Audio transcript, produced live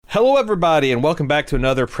Hello, everybody, and welcome back to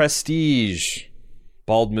another Prestige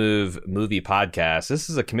Bald Move movie podcast. This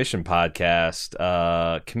is a commission podcast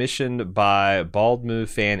commissioned by Bald Move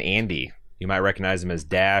fan Andy. You might recognize him as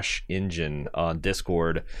Dash Engine on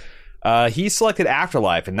Discord. He selected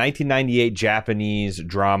Afterlife, a 1998 Japanese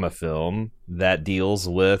drama film that deals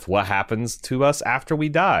with what happens to us after we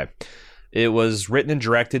die. It was written and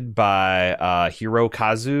directed by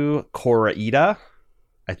Hirokazu Koreeda.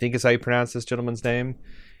 I think is how you pronounce this gentleman's name.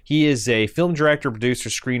 He is a film director, producer,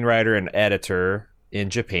 screenwriter, and editor in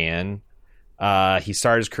Japan. He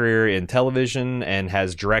started his career in television and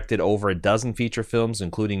has directed over a dozen feature films,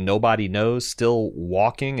 including Nobody Knows, Still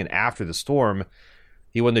Walking, and After the Storm.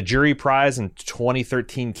 He won the jury prize in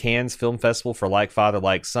 2013 Cannes Film Festival for Like Father,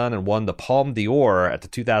 Like Son, and won the Palme d'Or at the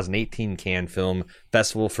 2018 Cannes Film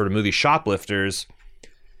Festival for the movie Shoplifters.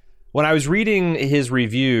 When I was reading his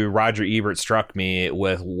review, Roger Ebert struck me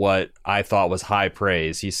with what I thought was high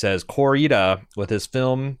praise. He says, Koreeda, with this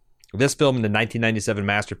film in the 1997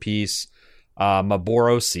 masterpiece,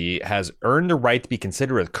 Maborosi, has earned the right to be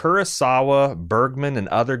considered with Kurosawa, Bergman, and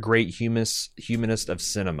other great humanists of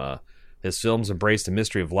cinema. His films embrace the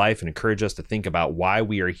mystery of life and encourage us to think about why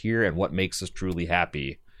we are here and what makes us truly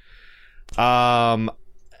happy.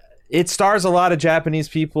 It stars a lot of Japanese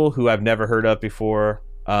people who I've never heard of before.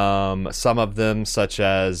 Some of them, such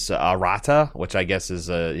as Arata, which I guess is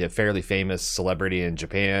a fairly famous celebrity in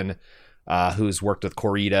Japan, who's worked with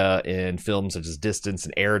Koreeda in films such as Distance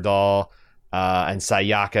and Air Doll, and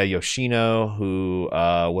Sayaka Yoshino, who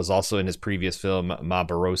was also in his previous film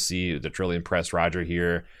Maborosi, that really impressed Roger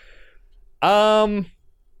here. Where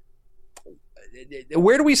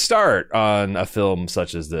do we start on a film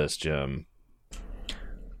such as this, Jim?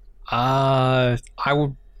 I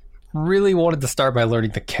would really wanted to start by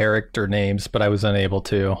learning the character names, but I was unable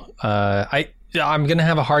to. I'm going to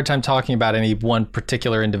have a hard time talking about any one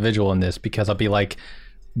particular individual in this because I'll be like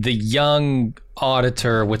the young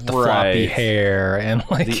auditor with the floppy hair and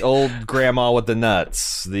like the old grandma with the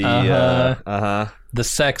nuts, the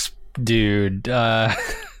sex dude,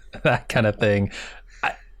 that kind of thing.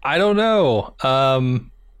 I don't know.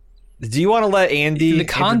 Do you want to let Andy the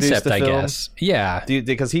concept, the I film? guess. Yeah.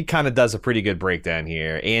 Because he kind of does a pretty good breakdown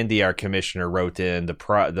here. Andy, our commissioner, wrote in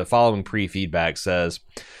the following pre-feedback says,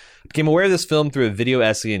 became aware of this film through a video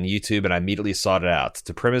essay on YouTube and I immediately sought it out.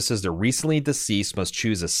 The premise is the recently deceased must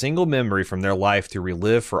choose a single memory from their life to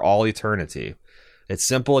relive for all eternity. It's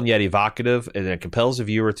simple and yet evocative, and it compels the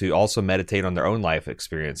viewer to also meditate on their own life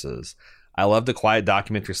experiences. I love the quiet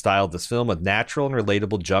documentary style of this film with natural and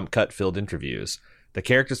relatable jump cut filled interviews. The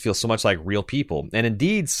characters feel so much like real people. And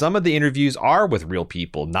indeed, some of the interviews are with real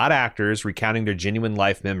people, not actors, recounting their genuine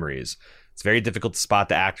life memories. It's very difficult to spot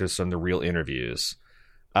the actors from the real interviews.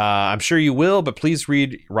 I'm sure you will, but please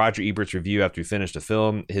read Roger Ebert's review after you finish the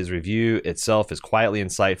film. His review itself is quietly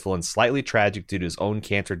insightful and slightly tragic due to his own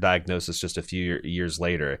cancer diagnosis just a few years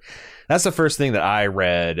later. That's the first thing that I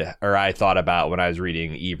read, or I thought about when I was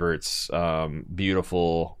reading Ebert's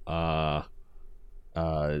beautiful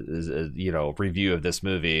review of this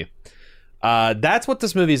movie. That's what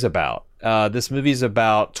this movie's about. This movie's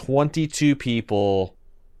about 22 people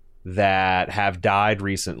that have died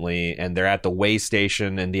recently, and they're at the way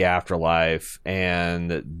station in the afterlife,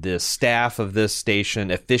 and the staff of this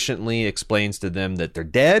station efficiently explains to them that they're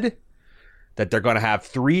dead, that they're going to have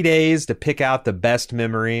 3 days to pick out the best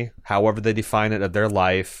memory, however they define it, of their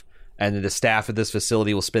life, and then the staff of this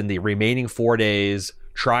facility will spend the remaining 4 days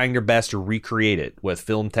trying their best to recreate it with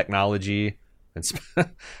film technology and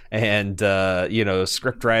script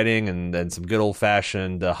writing and some good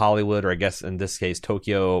old-fashioned Hollywood, or I guess in this case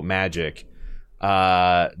Tokyo magic.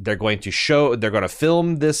 They're going to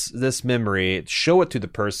film this memory, show it to the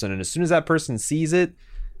person, and as soon as that person sees it,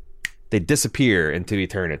 they disappear into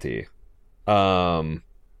eternity.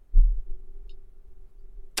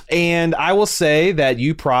 And I will say that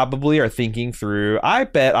you probably are thinking through, I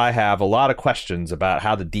bet I have a lot of questions about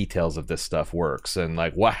how the details of this stuff works and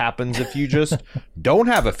like what happens if you just don't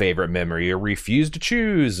have a favorite memory or refuse to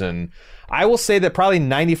choose. And I will say that probably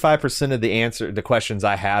 95% of the questions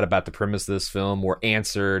I had about the premise of this film were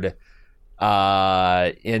answered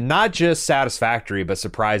in not just satisfactory but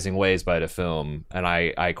surprising ways by the film, and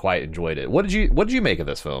I quite enjoyed it. What did you make of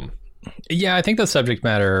this film? Yeah, I think the subject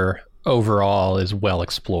matter overall is well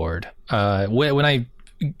explored. When I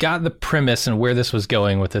got the premise and where this was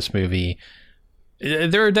going with this movie,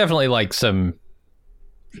 there are definitely like some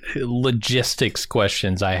logistics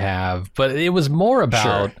questions I have, but it was more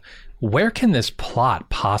about where can this plot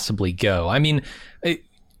possibly go? I mean,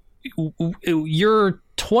 you're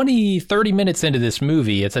 20, 30 minutes into this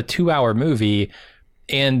movie. It's a 2-hour movie.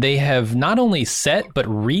 And they have not only set, but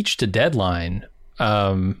reached a deadline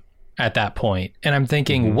at that point. And I'm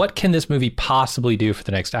thinking, what can this movie possibly do for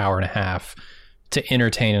the next hour and a half to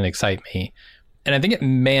entertain and excite me? And I think it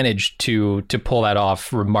managed to pull that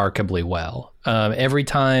off remarkably well. Every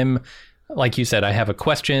time, like you said, I have a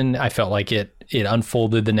question, I felt like it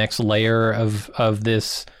unfolded the next layer of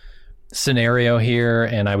this scenario here,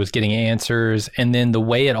 and I was getting answers. And then the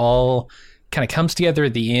way it all kind of comes together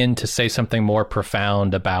at the end to say something more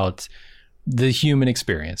profound about the human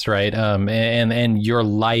experience, right? And your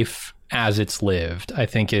life as it's lived, I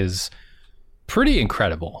think is pretty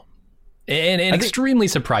incredible and extremely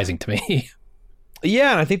surprising to me.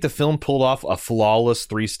 Yeah, and I think the film pulled off a flawless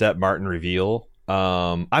 3-step Martin reveal.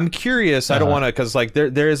 I'm curious. I don't want to, because like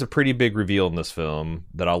there is a pretty big reveal in this film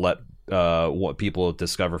that I'll let what people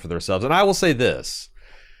discover for themselves. And I will say this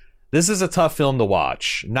is a tough film to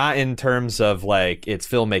watch, not in terms of like its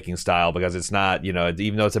filmmaking style, because it's not,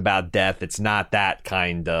 even though it's about death, it's not that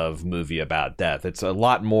kind of movie about death. It's a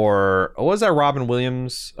lot more. What was that Robin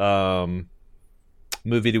Williams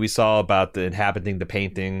movie that we saw about the inhabiting the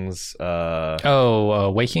paintings?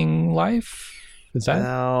 Waking Life? Is that?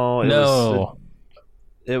 No.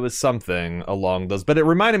 It was something along those, but it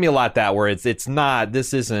reminded me a lot that where it's not,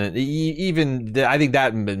 this isn't even, I think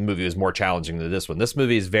that movie was more challenging than this one. This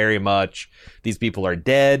movie is very much, these people are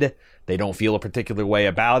dead. They don't feel a particular way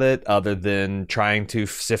about it other than trying to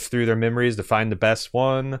sift through their memories to find the best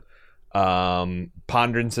one.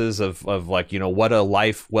 Ponderances of like, what a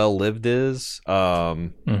life well lived is. But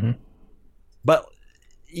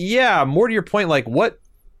yeah, more to your point, like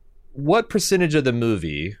what percentage of the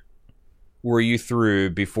movie were you through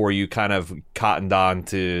before you kind of cottoned on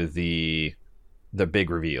to the big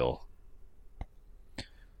reveal?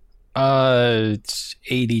 It's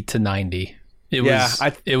 80 to 90.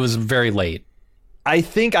 It was very late. I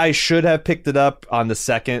think I should have picked it up on the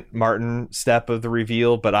second Martin step of the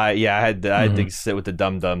reveal, but I had to sit with the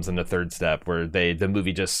dum-dums in the third step where the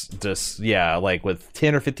movie just like with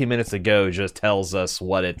 10 or 15 minutes to go just tells us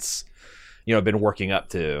what it's been working up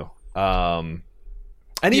to.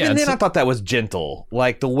 And even then I thought that was gentle.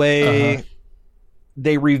 Like the way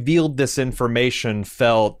they revealed this information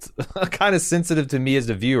felt kind of sensitive to me as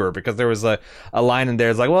the viewer, because there was a line in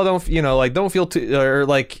there. It's like, well, don't feel too, or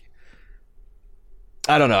like,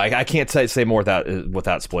 I don't know. I can't say more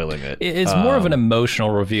without spoiling it. It's more of an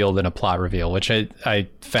emotional reveal than a plot reveal, which I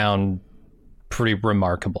found pretty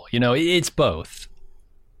remarkable. It's both.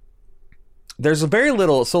 There's a very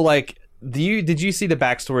little. So like, did you see the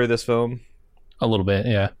backstory of this film? A little bit,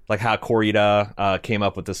 yeah. Like how Koreeda came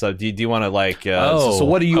up with this. Do you want to like? So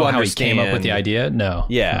what do you understand? How he came up with the idea? No.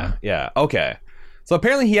 Yeah. Okay. So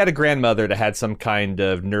apparently he had a grandmother that had some kind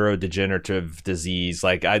of neurodegenerative disease.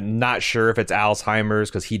 Like I'm not sure if it's Alzheimer's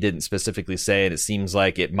because he didn't specifically say it. It seems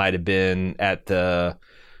like it might have been at the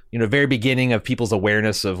very beginning of people's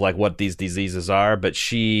awareness of like what these diseases are. But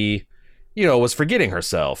she was forgetting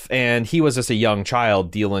herself, and he was just a young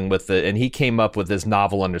child dealing with it, and he came up with this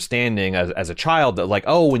novel understanding as a child that like,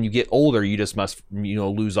 oh, when you get older, you just must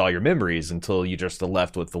lose all your memories until you just are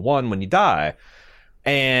left with the one when you die.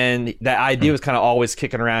 And that idea was kind of always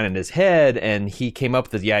kicking around in his head, and he came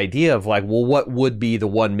up with the idea of like, well, what would be the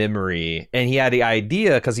one memory? And he had the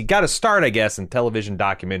idea because he got a start, I guess, in television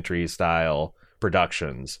documentary style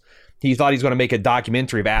productions. He thought he's going to make a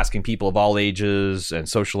documentary of asking people of all ages and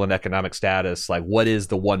social and economic status, like, what is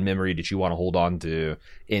the one memory that you want to hold on to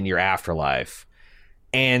in your afterlife?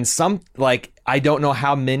 And I don't know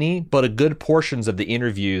how many, but a good portions of the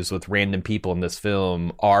interviews with random people in this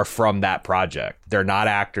film are from that project. They're not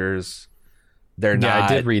actors. They're not. Yeah, I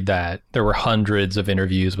did read that. There were hundreds of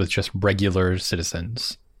interviews with just regular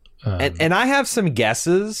citizens. And I have some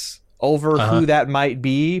guesses over who that might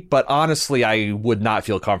be, but honestly, I would not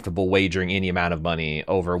feel comfortable wagering any amount of money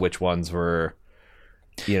over which ones were,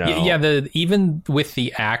 even with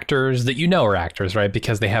the actors that are actors, right?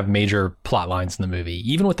 Because they have major plot lines in the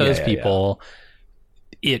movie. Even with those people,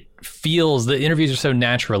 it feels the interviews are so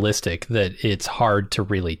naturalistic that it's hard to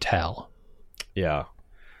really tell. Yeah.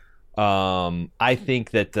 I think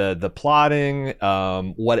that the plotting,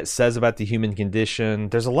 what it says about the human condition,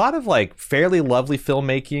 there's a lot of like fairly lovely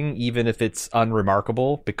filmmaking, even if it's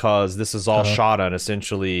unremarkable, because this is all shot on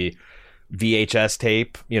essentially VHS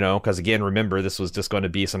tape, because again, remember, this was just going to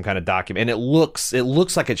be some kind of document, and it looks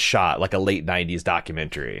like it's shot like a late 90s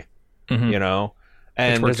documentary, and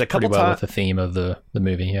there's a couple times with the theme of the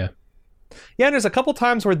movie. Yeah, and there's a couple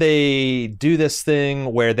times where they do this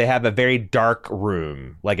thing where they have a very dark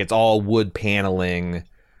room, like it's all wood paneling,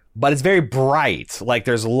 but it's very bright. Like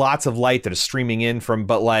there's lots of light that is streaming in from,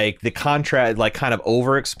 but like the contrast like kind of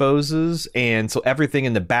overexposes, and so everything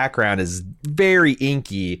in the background is very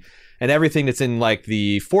inky, and everything that's in like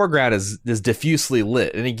the foreground is diffusely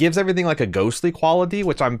lit, and it gives everything like a ghostly quality,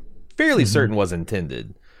 which I'm fairly certain was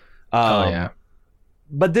intended.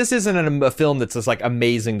 But this isn't a film that's just like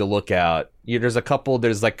amazing to look at. There's like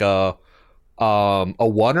a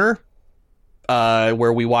oneer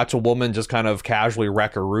where we watch a woman just kind of casually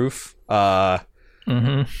wreck a roof.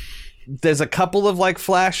 There's a couple of like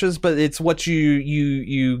flashes, but it's what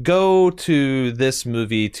you go to this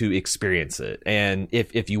movie to experience it. And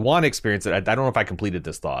if you want to experience it, I don't know if I completed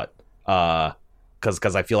this thought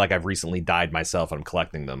because I feel like I've recently died myself and I'm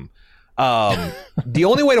collecting them. The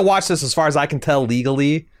only way to watch this, as far as I can tell,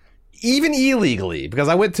 legally, even illegally, because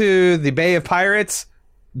I went to the Bay of Pirates,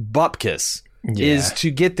 Bupkis, is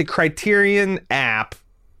to get the Criterion app,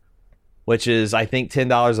 which is I think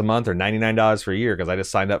 $10 a month or $99 for a year, because I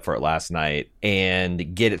just signed up for it last night,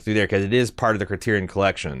 and get it through there because it is part of the Criterion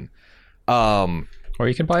collection. Or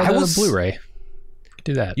you can buy the Blu-ray.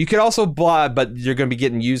 Do that. You could also buy, but you're going to be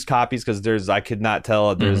getting used copies because I could not tell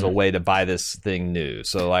if there's a way to buy this thing new.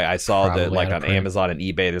 So I saw probably that like on Amazon and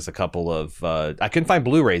eBay, there's a couple of I couldn't find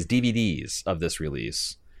Blu-rays, DVDs of this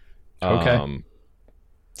release. Okay.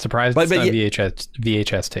 Surprised it's not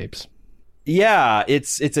VHS tapes. Yeah,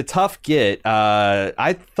 it's a tough get.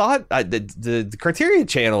 I thought the Criterion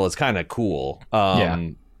channel is kind of cool.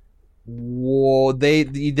 Well,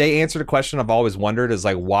 they answered a question I've always wondered, is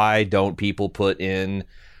like, why don't people put in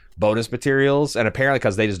bonus materials? And apparently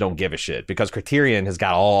because they just don't give a shit, because Criterion has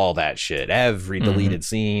got all that shit, every deleted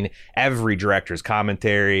scene, every director's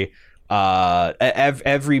commentary,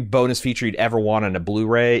 every bonus feature you'd ever want on a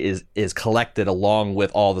Blu-ray is collected along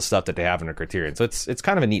with all the stuff that they have in a Criterion. So it's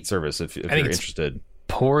kind of a neat service if you're interested.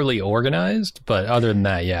 Poorly organized, but other than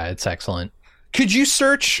that, yeah, it's excellent. Could you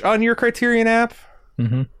search on your Criterion app?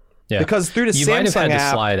 Yeah, because through the you Samsung might have had app,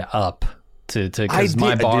 to slide up to because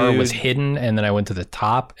my bar was hidden, and then I went to the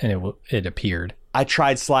top, and it appeared. I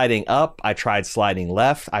tried sliding up. I tried sliding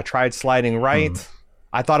left. I tried sliding right.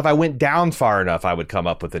 I thought if I went down far enough, I would come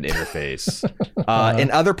up with an interface. In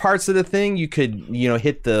other parts of the thing, you could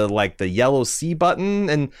hit the yellow C button,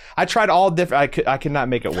 and I tried all different. I could not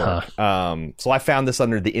make it work. So I found this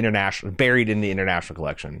under the international, buried in the international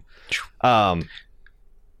collection.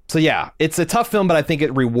 So yeah, it's a tough film, but I think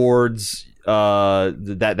it rewards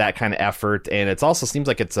that kind of effort, and it also seems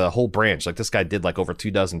like it's a whole branch. Like this guy did like over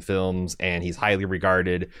 24 films, and he's highly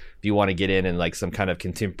regarded. If you want to get in and like some kind of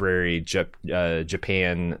contemporary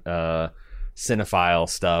Japan cinephile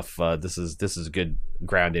stuff, this is good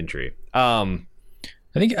ground entry. I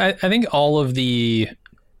think all of the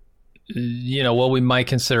what we might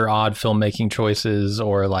consider odd filmmaking choices,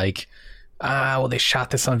 or like, well, they shot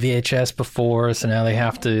this on VHS before, so now they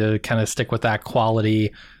have to kind of stick with that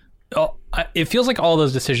quality. Oh, it feels like all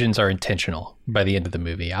those decisions are intentional by the end of the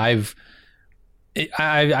movie. I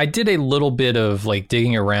did a little bit of like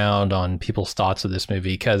digging around on people's thoughts of this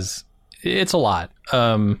movie, because it's a lot.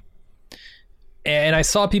 And I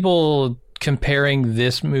saw people comparing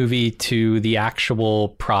this movie to the actual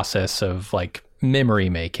process of like memory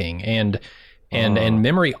making and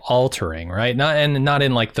memory altering, right? Not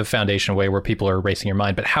in like the foundation way where people are erasing your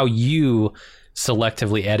mind, but how you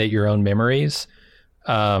selectively edit your own memories.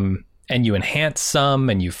 And you enhance some,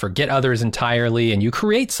 and you forget others entirely, and you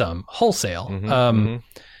create some wholesale.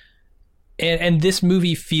 And this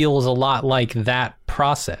movie feels a lot like that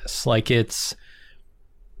process. Like it's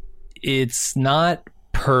not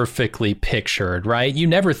perfectly pictured, right? You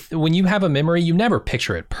never, when you have a memory, you never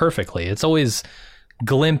picture it perfectly. It's always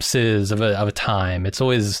glimpses of a time. It's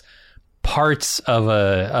always parts of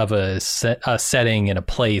a setting and a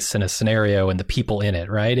place and a scenario and the people in it,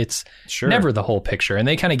 right? It's never the whole picture. And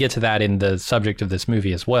they kind of get to that in the subject of this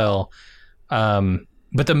movie as well.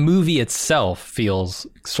 But the movie itself feels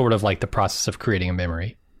sort of like the process of creating a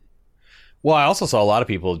memory. Well, I also saw a lot of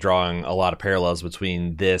people drawing a lot of parallels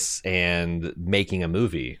between this and making a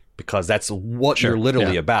movie, because that's what you're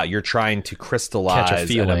literally about. You're trying to crystallize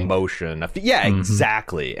an emotion.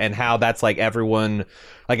 Exactly. And how that's like everyone,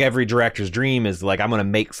 like every director's dream is like, I'm going to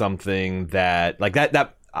make something that like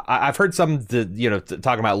that I've heard some,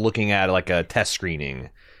 talking about looking at like a test screening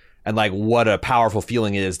and like what a powerful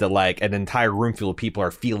feeling is that like an entire room full of people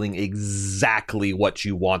are feeling exactly what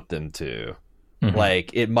you want them to. Like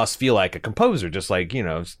it must feel like a composer, just like,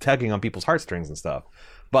 tugging on people's heartstrings and stuff.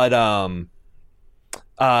 But,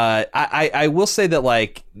 I will say that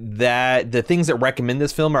like that the things that recommend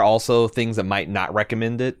this film are also things that might not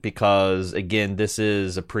recommend it, because again, this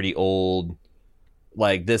is a pretty old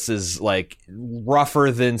like this is like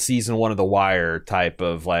rougher than season 1 of The Wire type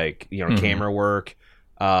of like, you know, camera work.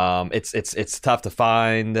 It's tough to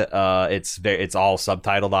find. It's all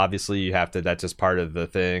subtitled. Obviously, you have to. That's just part of the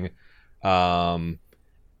thing. And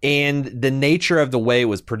the nature of the way it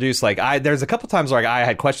was produced, like there's a couple times where I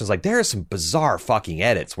had questions. Like there are some bizarre fucking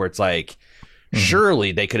edits where it's like,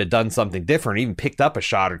 surely they could have done something different, even picked up a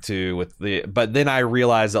shot or two with the. But then I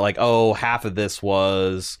realized that like, oh, half of this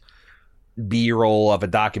was B-roll of a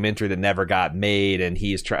documentary that never got made, and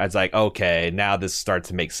it's like, okay, now this starts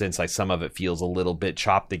to make sense. Like some of it feels a little bit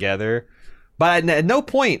chopped together, but at no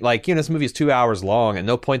point, like, you know, this movie is 2 hours long. At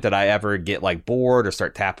no point did I ever get like bored or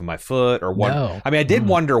start tapping my foot or what. No. I mean, I did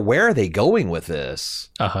wonder, where are they going with this?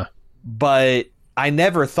 But I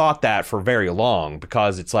never thought that for very long,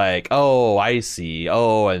 because it's like, oh, I see.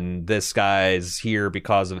 Oh, and this guy's here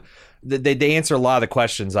because of they answer a lot of the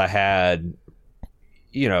questions I had.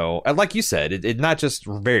 You know, like you said, it not just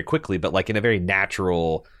very quickly, but like in a very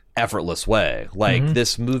natural, effortless way. Like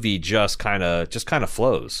this movie just kind of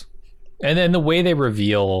flows. And then the way they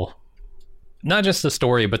reveal not just the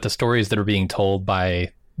story, but the stories that are being told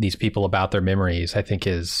by these people about their memories, I think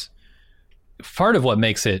is part of what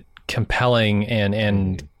makes it compelling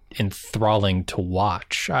and enthralling to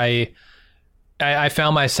watch. I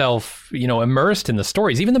found myself, you know, immersed in the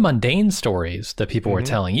stories, even the mundane stories that people were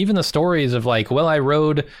telling, even the stories of like, well, I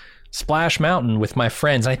rode Splash Mountain with my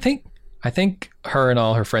friends. I think her and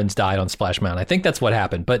all her friends died on Splash Mountain. I think that's what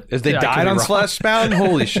happened. But if they died on Splash Mountain,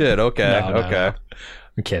 holy shit. Okay. No.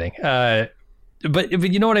 I'm kidding. But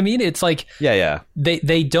you know what I mean? It's like,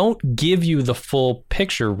 they don't give you the full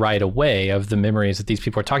picture right away of the memories that these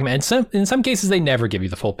people are talking about. And in some cases, they never give you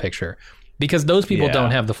the full picture. Because those people don't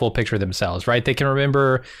have the full picture themselves, right? They can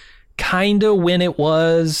remember kind of when it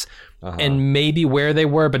was and maybe where they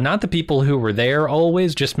were, but not the people who were there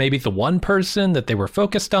always, just maybe the one person that they were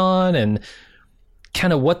focused on and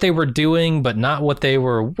kind of what they were doing, but not what they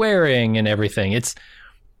were wearing and everything. It's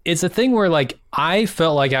a thing where like I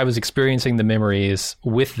felt like I was experiencing the memories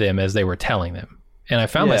with them as they were telling them. And I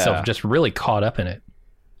found myself just really caught up in it.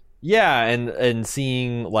 Yeah, and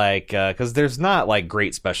seeing like because there's not like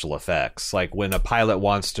great special effects. Like when a pilot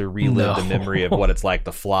wants to relive the memory of what it's like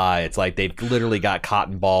to fly, it's like they've literally got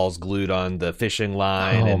cotton balls glued on the fishing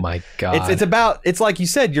line. Oh my god! It's like you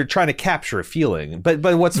said, you're trying to capture a feeling. But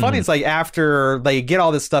what's funny is like after they get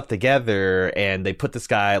all this stuff together and they put this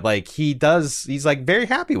guy, like he's like very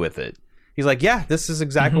happy with it. He's like, yeah, this is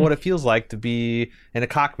exactly what it feels like to be in a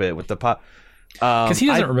cockpit with the because he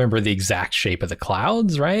doesn't remember the exact shape of the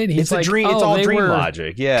clouds, right? He's it's like, it's all dream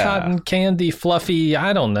logic. Yeah, cotton candy, fluffy.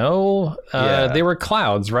 I don't know. They were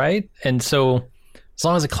clouds, right? And so, as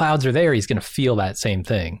long as the clouds are there, he's going to feel that same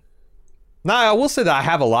thing. Now, I will say that I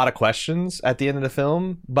have a lot of questions at the end of the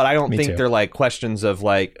film, but I don't think they're like questions of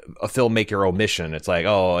like a filmmaker omission. It's like,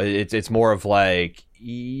 oh, it's more of like,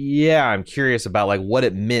 yeah, I'm curious about like what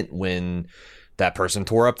it meant when that person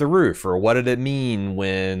tore up the roof, or what did it mean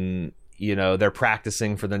when, you know, they're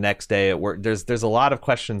practicing for the next day at work. There's a lot of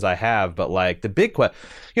questions I have, but like the big question,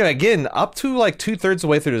 you know, again, up to like 2/3 of the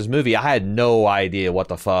way through this movie, I had no idea what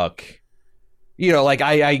the fuck, you know, like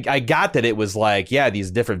I got that it was like, yeah,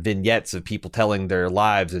 these different vignettes of people telling their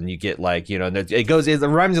lives, and you get like, you know, it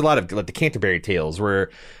reminds me a lot of like the Canterbury Tales,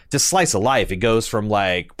 where just slice of life, it goes from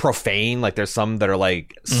like profane, like there's some that are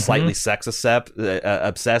like slightly sex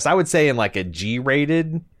obsessed, I would say in like a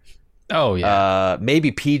G-rated. Oh yeah,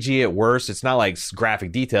 maybe PG at worst. It's not like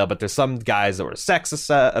graphic detail, but there's some guys that were sex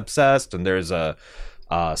obsessed, and there's a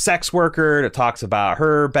sex worker that talks about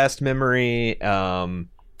her best memory, and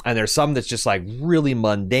there's some that's just like really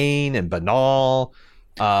mundane and banal,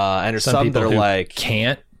 and there's some that are like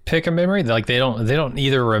can't pick a memory. Like they don't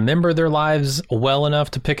either remember their lives well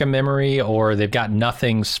enough to pick a memory, or they've got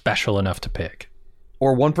nothing special enough to pick.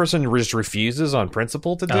 Or one person just refuses on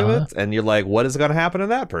principle to do it, and you're like, what is going to happen to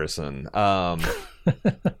that person? Yeah,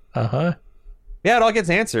 it all gets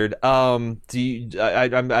answered. I'm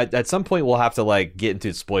at some point we'll have to like get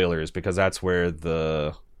into spoilers, because that's where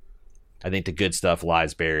I think the good stuff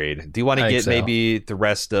lies buried. Do you want to get maybe the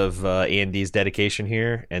rest of Andy's dedication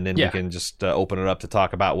here, and then we can just open it up to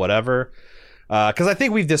talk about whatever? Because I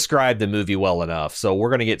think we've described the movie well enough, so we're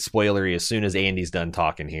going to get spoilery as soon as Andy's done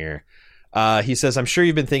talking here. He says, I'm sure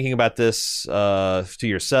you've been thinking about this to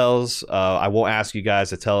yourselves. I won't ask you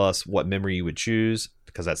guys to tell us what memory you would choose,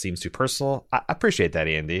 because that seems too personal. I appreciate that,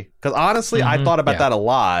 Andy. Because honestly, I thought about that a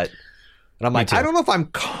lot. And I'm like, I don't know if I'm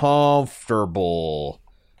comfortable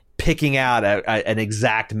picking out an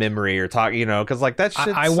exact memory or talk, you know, because like that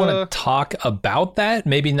shit's... I want to talk about that.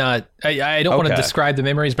 Maybe not... I don't want to describe the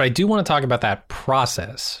memories, but I do want to talk about that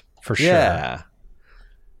process for sure. Yeah.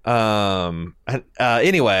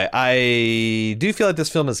 Anyway, I do feel like this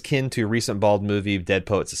film is kin to a recent Bald movie, Dead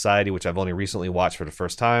Poet Society, which I've only recently watched for the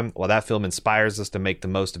first time. While that film inspires us to make the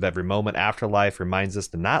most of every moment, Afterlife reminds us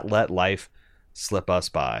to not let life slip us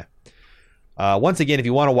by. Once again, if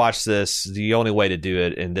you want to watch this, the only way to do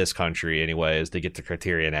it in this country anyway is to get the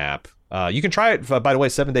Criterion app. You can try it, by the way,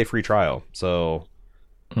 7-day free trial. So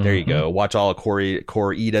there you go. Watch all of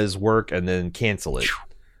Koreeda's work and then cancel it.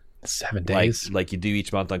 7 days, like you do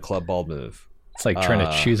each month on Club Bald Move. It's like trying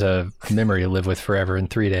to choose a memory to live with forever in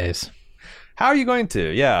 3 days. How are you going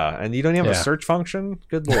to? Yeah, and you don't even have a search function?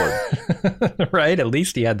 Good lord. Right? At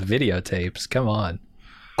least he had the videotapes. Come on.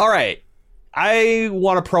 All right. I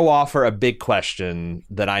want to offer a big question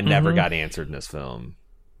that I never got answered in this film.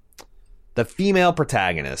 The female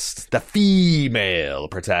protagonist, the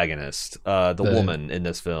woman in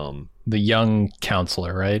this film. The young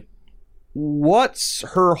counselor, right? What's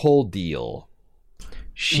her whole deal?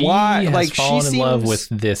 She has fallen in love with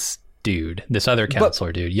this dude, this other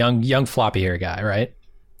counselor dude, young floppy hair guy, right?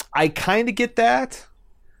 I kind of get that,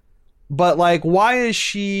 but like, why is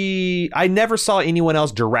she? I never saw anyone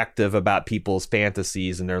else directive about people's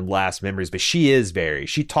fantasies and their last memories, but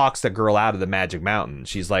she talks the girl out of the Magic Mountain.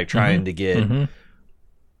 She's like trying to get.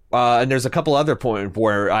 And there's a couple other points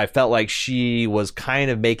where I felt like she was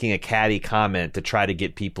kind of making a catty comment to try to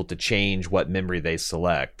get people to change what memory they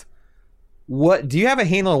select. What do you have a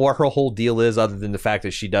handle on what her whole deal is, other than the fact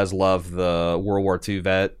that she does love the World War II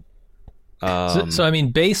vet? So I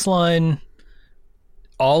mean, baseline,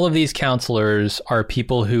 all of these counselors are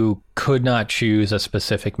people who could not choose a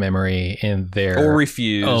specific memory in their or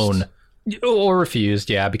refused. Or refused,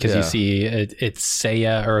 because you see it's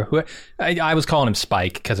Seiya, or who I was calling him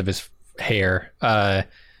Spike because of his hair.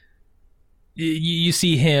 You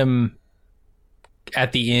see him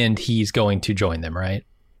at the end, he's going to join them, right?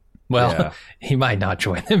 Well, he might not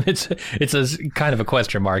join them. It's a kind of a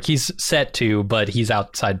question mark. He's set to, but he's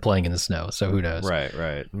outside playing in the snow, so who knows? Right.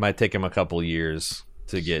 It might take him a couple of years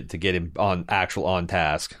to get him on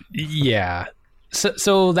task. Yeah.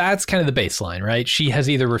 So that's kind of the baseline, right? She has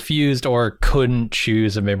either refused or couldn't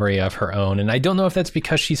choose a memory of her own. And I don't know if that's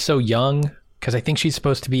because she's so young, because I think she's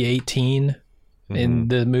supposed to be 18 in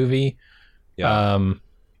the movie. Yeah.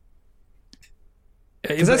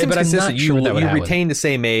 Because that's inconsistent. You retain the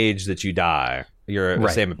same age that you die. You're the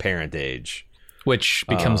same apparent age. Which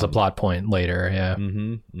becomes a plot point later, yeah.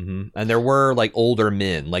 And there were like older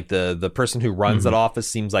men, like the person who runs that office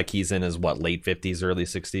seems like he's in his late 50s, early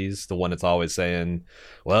 60s. The one that's always saying,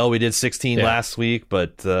 "Well, we did 16 last week,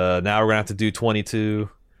 but now we're gonna have to do 22."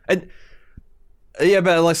 And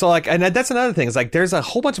and that's another thing. Is like there's a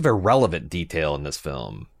whole bunch of irrelevant detail in this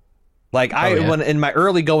film. Like when in my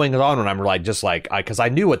early going on, when I'm like, because I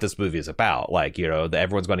knew what this movie is about, like, that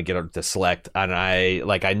everyone's going to get to select, and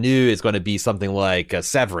I knew it's going to be something like a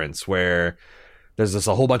Severance where there's just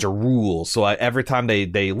a whole bunch of rules. So every time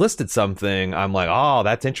they listed something, I'm like, oh,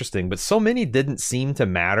 that's interesting. But so many didn't seem to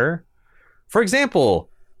matter. For example,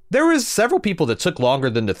 there was several people that took longer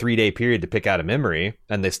than the 3-day period to pick out a memory,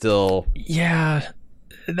 and they still. Yeah.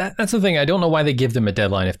 That's the thing. I don't know why they give them a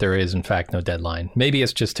deadline if there is, in fact, no deadline. Maybe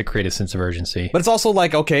it's just to create a sense of urgency. But it's also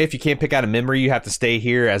like, okay, if you can't pick out a memory, you have to stay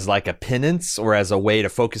here as like a penance or as a way to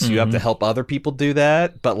focus you up to help other people do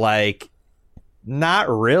that. But like, not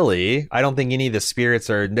really. I don't think any of the spirits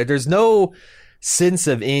are... There's no sense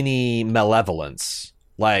of any malevolence.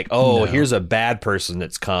 Like, here's a bad person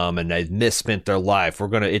that's come and they've misspent their life.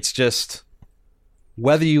 It's just...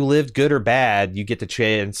 Whether you lived good or bad, you get the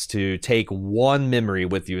chance to take one memory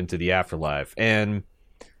with you into the afterlife. And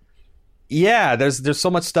yeah, there's so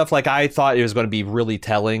much stuff. Like, I thought it was going to be really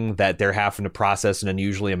telling that they're having to process an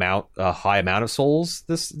unusually high amount of souls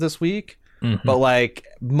this week. But like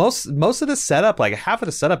most of the setup, like half of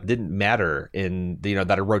the setup didn't matter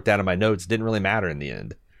that I wrote down in my notes, didn't really matter in the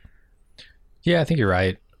end. Yeah, I think you're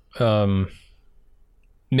right.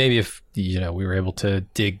 Maybe if, we were able to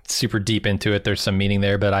dig super deep into it, there's some meaning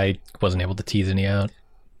there, but I wasn't able to tease any out.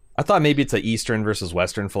 I thought maybe it's an Eastern versus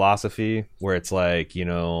Western philosophy where it's like,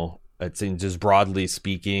 it's just broadly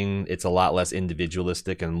speaking, it's a lot less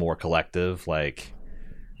individualistic and more collective. Like,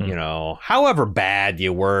 however bad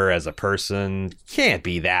you were as a person, can't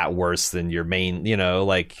be that worse than your main,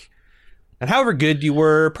 and however good you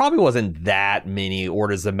were, probably wasn't that many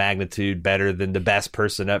orders of magnitude better than the best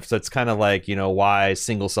person. So it's kind of like, why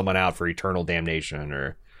single someone out for eternal damnation?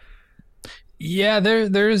 Or yeah,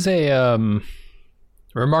 there's a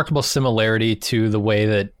remarkable similarity to the way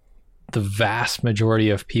that the vast majority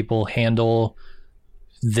of people handle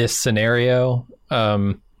this scenario.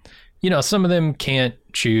 some of them can't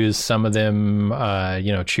choose, some of them,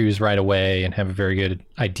 choose right away and have a very good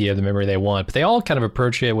idea of the memory they want, but they all kind of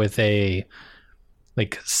approach it with a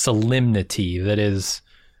like solemnity that is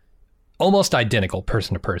almost identical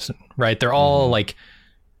person to person, right? They're all like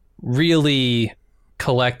really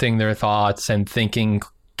collecting their thoughts and thinking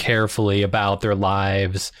carefully about their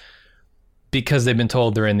lives because they've been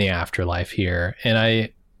told they're in the afterlife here. And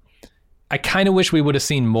I kind of wish we would have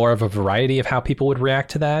seen more of a variety of how people would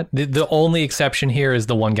react to that. The only exception here is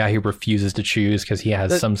the one guy who refuses to choose because he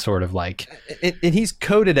has some sort of like... And he's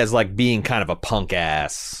coded as like being kind of a punk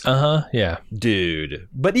ass yeah, dude.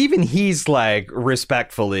 But even he's like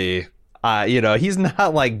respectfully, he's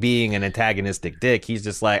not like being an antagonistic dick. He's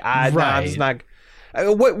just like, I'm just not...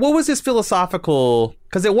 What was his philosophical...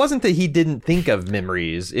 Because it wasn't that he didn't think of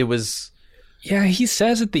memories. It was... Yeah, he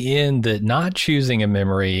says at the end that not choosing a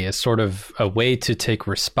memory is sort of a way to take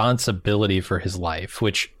responsibility for his life,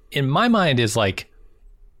 which in my mind is like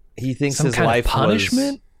he thinks some his kind life of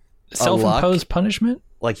punishment, self-imposed punishment.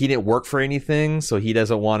 Like he didn't work for anything, so he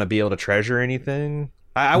doesn't want to be able to treasure anything.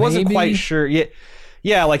 I wasn't quite sure.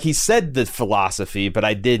 Yeah, like he said the philosophy, but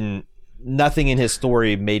I didn't. Nothing in his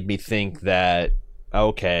story made me think that.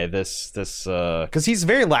 Okay, this because he's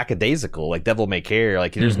very lackadaisical, like Devil May Care.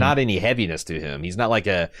 Like there's not any heaviness to him. He's not like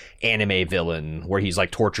a anime villain where he's like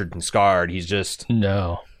tortured and scarred. He's just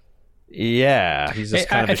yeah. He's just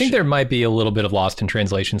I think there might be a little bit of lost in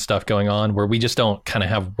translation stuff going on where we just don't kind of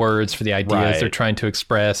have words for the ideas they're trying to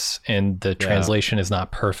express, and the translation is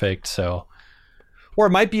not perfect. So, or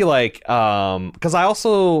it might be like because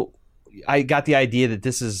I got the idea that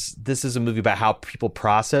this is a movie about how people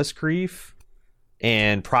process grief.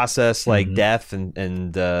 And process like death and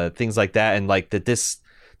things like that, and like that this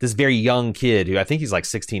very young kid who I think he's like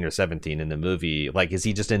 16 or 17 in the movie, like is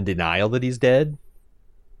he just in denial that he's dead?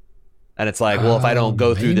 And it's like, well, if I don't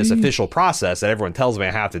go through this official process that everyone tells me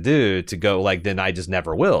I have to do to go, like then I just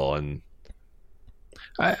never will. And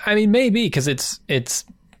I mean, maybe because it's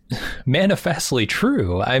manifestly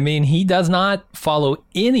true. I mean, he does not follow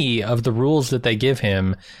any of the rules that they give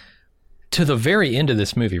him to the very end of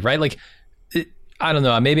this movie, right? Like. I don't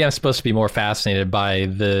know. Maybe I'm supposed to be more fascinated by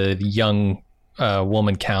the young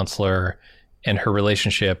woman counselor and her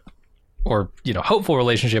relationship, or hopeful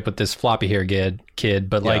relationship with this floppy hair kid.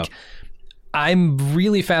 But like, I'm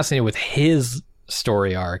really fascinated with his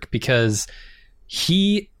story arc because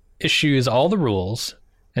he eschews all the rules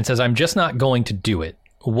and says, "I'm just not going to do it.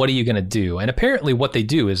 What are you going to do?" And apparently, what they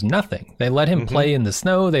do is nothing. They let him play in the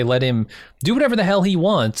snow. They let him do whatever the hell he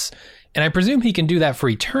wants, and I presume he can do that for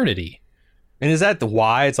eternity. And is that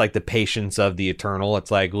why it's like the patience of the eternal?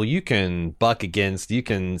 It's like, well, you can you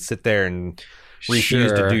can sit there and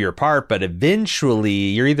refuse to do your part, but eventually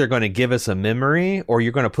you're either going to give us a memory or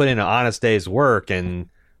you're going to put in an honest day's work, and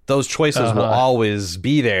those choices will always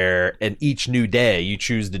be there. And each new day, you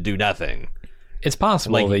choose to do nothing. It's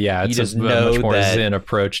possible that it's just a much more zen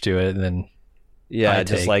approach to it than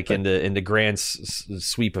in the grand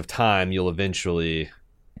sweep of time, you'll eventually.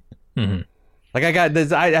 Like I got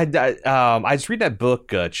this, I just read that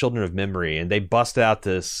book, Children of Memory, and they busted out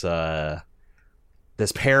this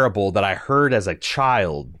parable that I heard as a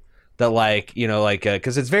child that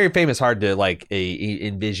because it's very famous, hard to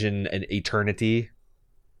envision an eternity,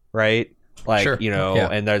 right? Like,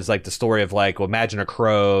 and there's like the story of like, well, imagine a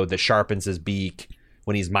crow that sharpens his beak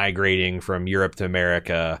when he's migrating from Europe to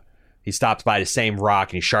America. He stops by the same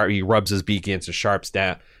rock and he rubs his beak against the sharps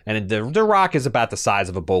down, and the rock is about the size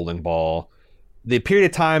of a bowling ball. The period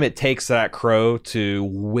of time it takes that crow to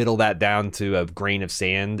whittle that down to a grain of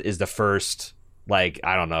sand is the first, I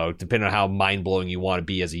don't know, depending on how mind-blowing you want to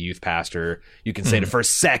be as a youth pastor, you can say the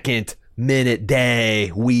first second, minute,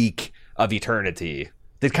 day, week of eternity.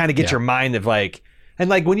 To kind of get your mind of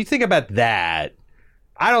and when you think about that,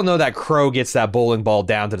 I don't know that crow gets that bowling ball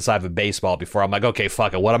down to the size of a baseball before I'm like, okay,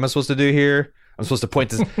 fuck it, what am I supposed to do here? I'm supposed to point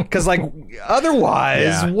this, because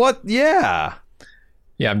otherwise, what? Yeah,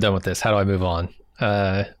 I'm done with this. How do I move on?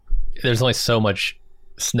 There's only so much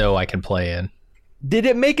snow I can play in. Did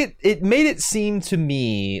it make it? It made it seem to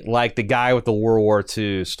me like the guy with the World War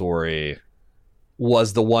II story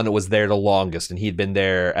was the one that was there the longest, and he'd been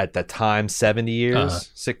there at the time 70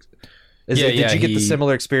 years. Did you get the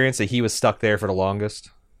similar experience that he was stuck there for the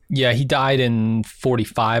longest? Yeah, he died in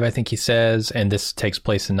 45, I think he says, and this takes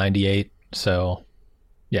place in 98. So,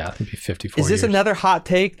 yeah, it'd be 54 years. Is this years. another hot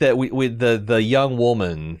take that with the young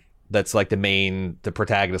woman that's like the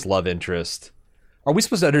protagonist love interest? Are we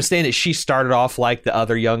supposed to understand that she started off like the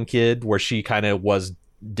other young kid, where she kind of was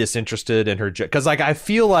disinterested in her? Because I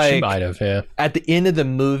feel like she might have, yeah. At the end of the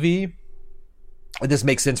movie, this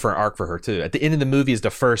makes sense for an arc for her too. At the end of the movie is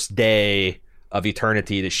the first day of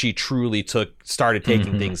eternity that she truly started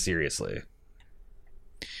taking things seriously.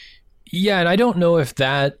 Yeah, and I don't know if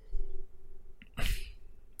that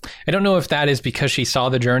is because she saw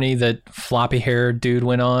the journey that floppy hair dude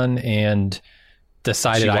went on and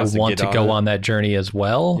decided I want to go on that journey as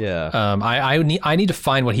well. Yeah. I need to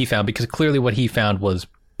find what he found, because clearly what he found was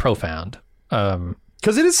profound.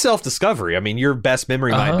 Because it is self-discovery. I mean, your best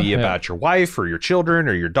memory might be about your wife or your children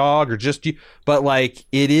or your dog or just you, but like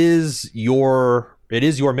it is your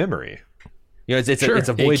memory. You know, it's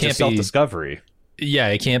a voyage of self-discovery.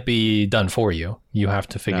 It can't be done for you. You have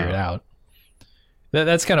to figure it out.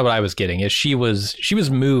 That's kind of what I was getting. Is she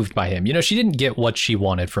was moved by him. You know, she didn't get what she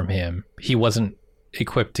wanted from him. He wasn't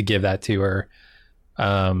equipped to give that to her,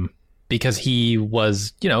 because he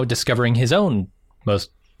was, you know, discovering his own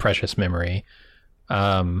most precious memory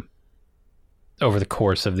over the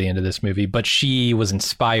course of the end of this movie. But she was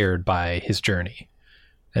inspired by his journey,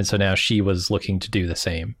 and so now she was looking to do the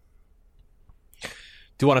same.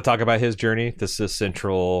 Do you want to talk about his journey? This is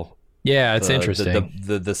central. Yeah, it's interesting.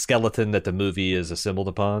 The skeleton that the movie is assembled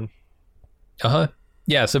upon.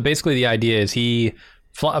 Yeah, so basically the idea is a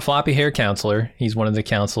floppy hair counselor. He's one of the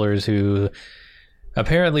counselors who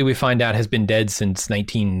apparently we find out has been dead since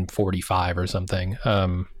 1945 or something.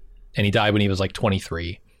 And he died when he was like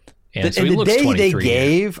 23. And so he looks 23. The day they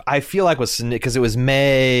gave, I feel like was because it was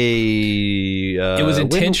May. It was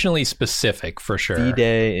intentionally specific for sure.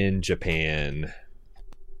 V-Day in Japan.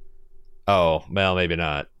 Oh, well, maybe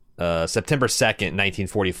not. September 2nd,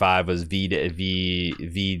 1945 was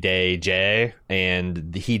V-Day J,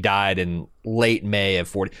 and he died in late May of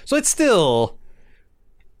 40. So it's still,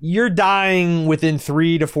 you're dying within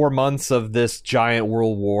 3 to 4 months of this giant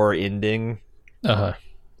world war ending.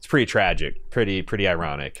 It's pretty tragic, pretty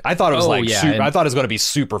ironic. I thought it was I thought it was going to be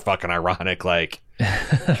super fucking ironic, like.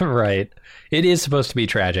 Right. It is supposed to be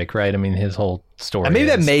tragic, right? I mean, his whole story. And maybe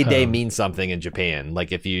that May Day means something in Japan.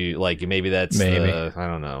 Like if you maybe that's I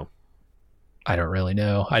don't know. I don't really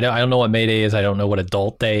know. I don't know what May Day is. I don't know what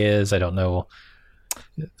Adult Day is. I don't know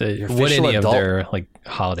what any of their like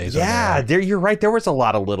holidays are. Yeah, you're right. There was a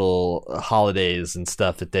lot of little holidays and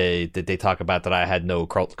stuff that they talk about that I had no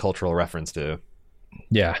cultural reference to.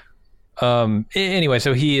 Yeah. Anyway,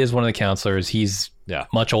 so he is one of the counselors. He's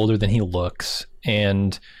much older than he looks,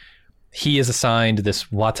 and he is assigned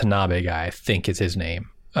this Watanabe guy, I think is his name,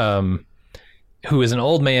 who is an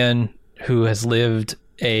old man who has lived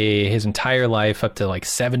his entire life up to like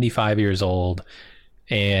 75 years old,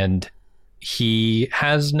 and he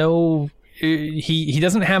has he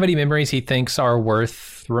doesn't have any memories he thinks are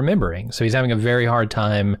worth remembering. So he's having a very hard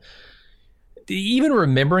time even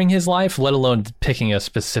remembering his life, let alone picking a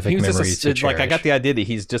specific memory to cherish. Like, I got the idea that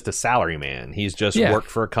he's just a salary man. He's just worked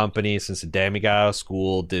for a company since the day he got out of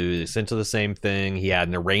school, do essentially the same thing. He had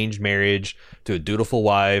an arranged marriage to a dutiful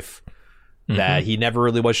wife that he never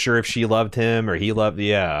really was sure if she loved him or he loved.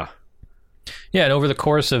 Yeah, and over the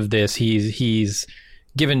course of this, he's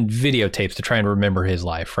given videotapes to try and remember his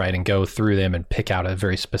life, right, and go through them and pick out a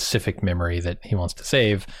very specific memory that he wants to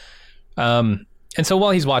save. And so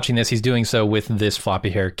while he's watching this, he's doing so with this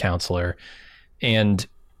floppy-haired counselor, and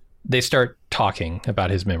they start talking about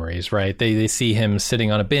his memories, right? They see him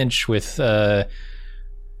sitting on a bench with an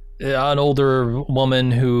older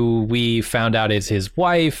woman who we found out is his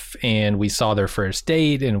wife, and we saw their first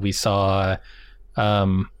date, and we saw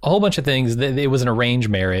a whole bunch of things. It was an arranged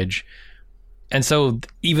marriage. And so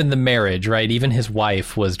even the marriage, right, even his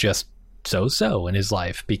wife was just so-so in his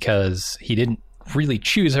life because he didn't really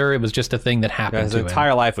choose her. It was just a thing that happened to him. His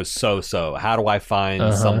entire life was so-so. How do I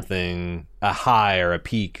find something, a high or a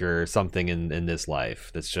peak or something in this life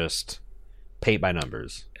that's just paint by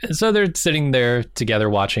numbers? And so they're sitting there together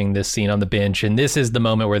watching this scene on the bench, and this is the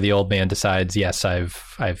moment where the old man decides, yes,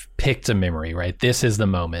 I've picked a memory, right? This is the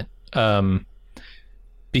moment.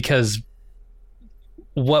 Because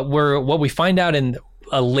what we find out in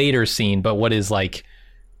a later scene, but what is like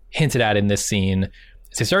hinted at in this scene,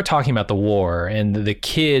 is they start talking about the war, and the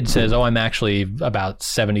kid says, I'm actually about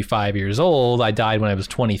 75 years old. I died when I was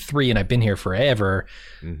 23 and I've been here forever.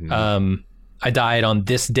 I died on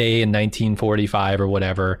this day in 1945 or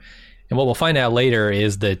whatever. And what we'll find out later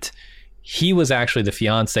is that he was actually the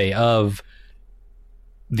fiance of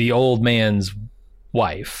the old man's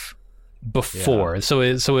wife before. So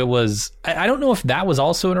it was, I don't know if that was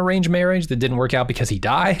also an arranged marriage that didn't work out because he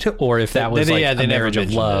died, or if that was a marriage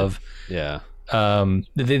of love. Yeah.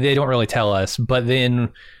 They don't really tell us, but then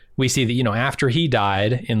we see that, after he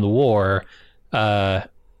died in the war, I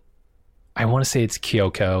want to say it's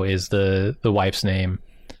Kyoko is the wife's name.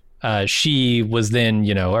 She was then,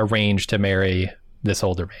 arranged to marry this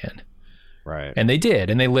older man. Right. And they did,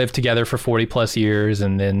 and they lived together for 40 plus years,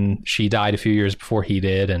 and then she died a few years before he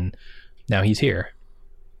did, and now he's here.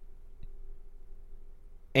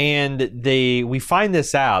 And we find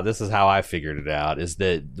this out, this is how I figured it out, is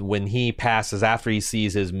that when he passes, after he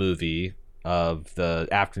sees his movie of the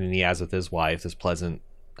afternoon he has with his wife, this pleasant,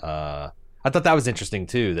 I thought that was interesting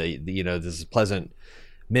too, that, you know, this pleasant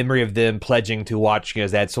memory of them pledging to watch,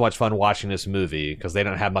 because they had so much fun watching this movie because they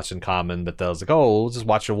don't have much in common, but they was like, oh,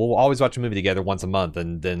 we'll always watch a movie together once a month,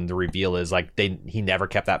 and then the reveal is like he never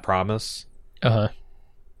kept that promise. But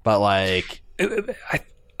like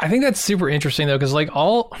I think that's super interesting though, because like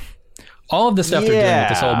all of the stuff they're doing with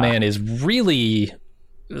this old man is really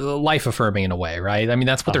life affirming in a way, right? I mean,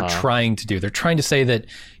 that's what they're trying to do. They're trying to say that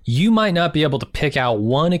you might not be able to pick out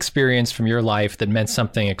one experience from your life that meant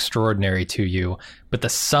something extraordinary to you, but the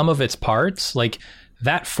sum of its parts, like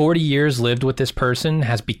that 40 years lived with this person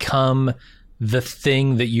has become the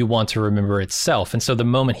thing that you want to remember itself. And so the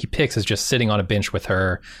moment he picks is just sitting on a bench with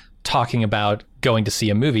her, talking about going to see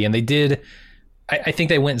a movie. And they did, I think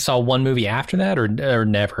they went and saw one movie after that, or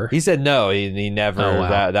never. He said no, he never. Oh,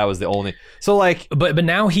 wow. That was the only. So like, but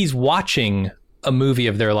now he's watching a movie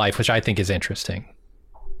of their life, which I think is interesting.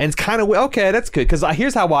 And it's kind of okay. That's good, because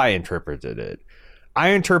here's how I interpreted it. I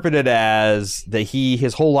interpreted it as that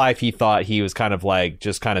his whole life he thought he was kind of like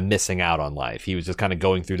just kind of missing out on life. He was just kind of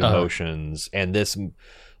going through the motions, and this.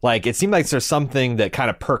 Like, it seemed like there's something that kind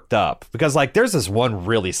of perked up, because like there's this one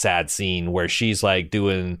really sad scene where she's like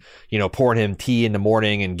doing, you know, pouring him tea in the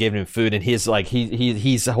morning and giving him food, and his like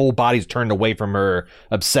he's whole body's turned away from her,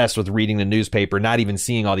 obsessed with reading the newspaper, not even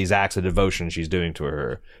seeing all these acts of devotion she's doing to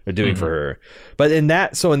her or doing for her. But in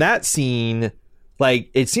that scene, like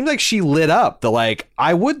it seemed like she lit up the like,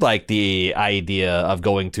 I would like the idea of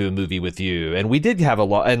going to a movie with you, and we did have a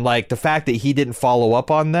lot, and like the fact that he didn't follow up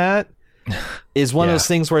on that is one of those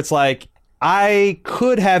things where it's like, I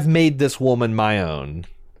could have made this woman my own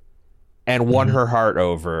and won her heart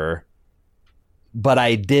over, but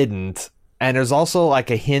I didn't. And there's also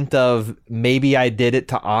like a hint of maybe I did it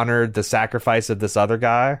to honor the sacrifice of this other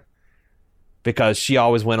guy, because she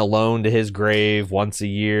always went alone to his grave once a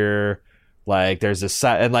year. Like there's this,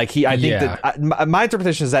 and like I think that my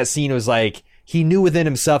interpretation is that scene was like, he knew within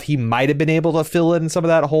himself he might have been able to fill in some of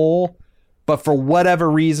that hole, but for whatever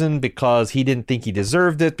reason, because he didn't think he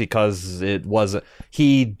deserved it, because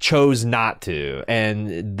he chose not to.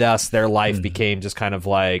 And thus their life became just kind of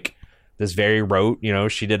like this very rote, you know,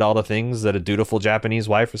 she did all the things that a dutiful Japanese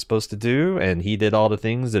wife was supposed to do, and he did all the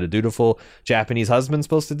things that a dutiful Japanese husband's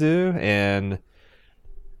supposed to do. And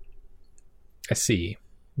I see.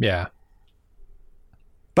 Yeah.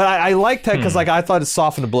 But I liked that because like I thought it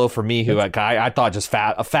softened the blow for me, who like, I thought just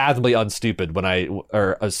fathomably unstupid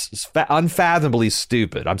unfathomably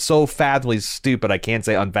stupid. I'm so fathomably stupid I can't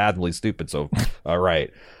say unfathomably stupid. So all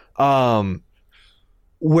right,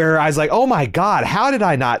 where I was like, oh my god, how did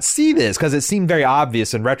I not see this? Because it seemed very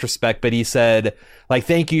obvious in retrospect. But he said like,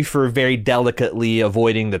 thank you for very delicately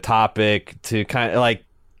avoiding the topic, to kind of like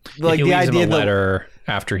the idea that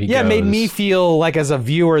after he goes. Made me feel like as a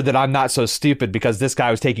viewer that I'm not so stupid, because this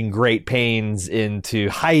guy was taking great pains into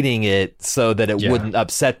hiding it so that it wouldn't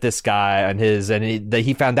upset this guy and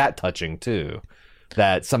he found that touching too,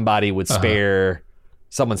 that somebody would spare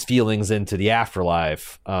someone's feelings into the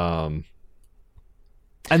afterlife. And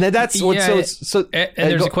then that's what and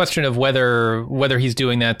there's a question of whether he's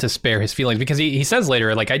doing that to spare his feelings, because he says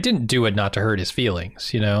later, like, I didn't do it not to hurt his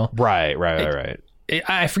feelings, you know? Right.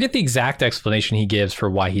 I forget the exact explanation he gives for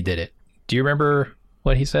why he did it. Do you remember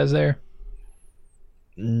what he says there?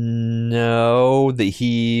 No, that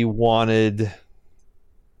he wanted...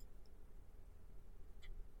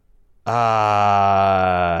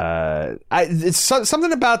 it's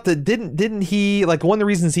something about the... Didn't he... Like, one of the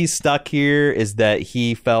reasons he's stuck here is that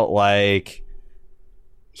he felt like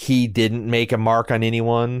he didn't make a mark on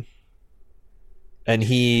anyone. And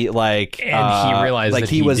he like, he realized like that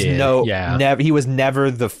he was did. He was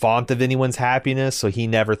never the font of anyone's happiness, so he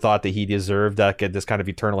never thought that he deserved this kind of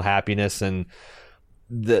eternal happiness, and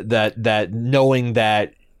that knowing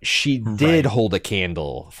that she did hold a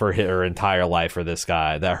candle for her entire life for this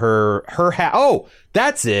guy, that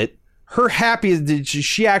that's it. Her happy,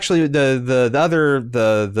 she actually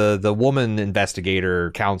the woman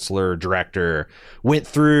investigator, counselor, director went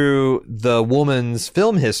through the woman's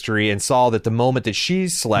film history and saw that the moment that she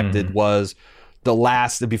selected was the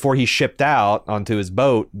last before he shipped out onto his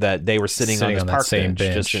boat, that they were sitting on this park bench.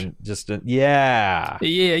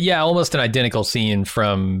 Almost an identical scene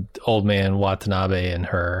from Old Man Watanabe and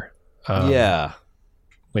her.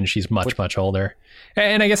 when she's much older.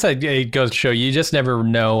 And I guess it goes to show you just never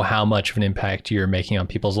know how much of an impact you're making on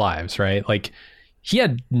people's lives, right? Like, he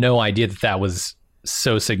had no idea that was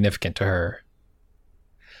so significant to her.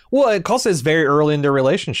 Well, it also is very early in their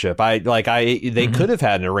relationship. They could have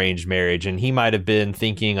had an arranged marriage, and he might have been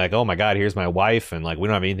thinking like, "Oh my God, here's my wife," and like we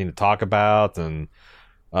don't have anything to talk about, and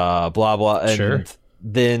blah blah. And sure.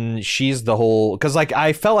 Then she's the whole, because like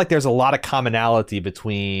I felt like there's a lot of commonality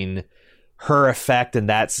between her effect in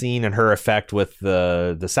that scene and her effect with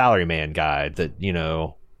the salaryman guy. That, you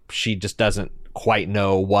know, she just doesn't quite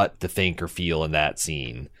know what to think or feel in that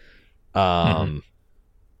scene.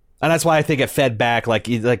 And that's why I think it fed back. Like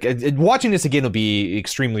watching this again will be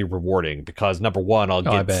extremely rewarding because, number one, I'll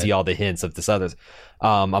get to see all the hints of this others.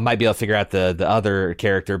 I might be able to figure out the other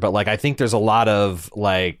character, but like I think there's a lot of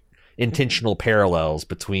like intentional parallels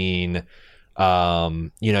between, you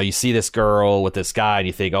know, you see this girl with this guy and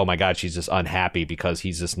you think, oh my God, she's just unhappy because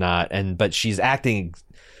he's just not, but she's acting.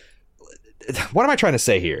 What am I trying to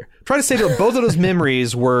say here? I'm trying to say that both of those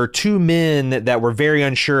memories were two men that were very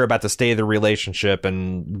unsure about the state of the relationship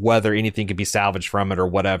and whether anything could be salvaged from it or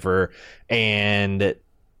whatever. And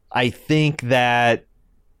I think that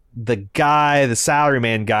the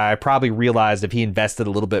salaryman guy, probably realized if he invested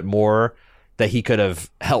a little bit more that he could have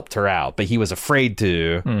helped her out, but he was afraid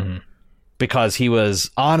to because he was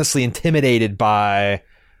honestly intimidated by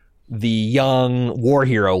the young war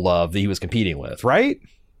hero love that he was competing with, right?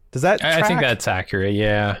 Does that track? I think that's accurate,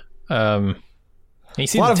 yeah. He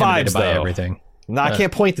seems a lot of intimidated vibes, by though. everything. No, I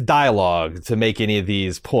can't point to dialogue to make any of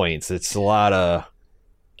these points. It's a lot of...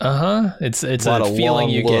 It's a feeling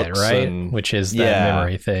you get, right? Which is that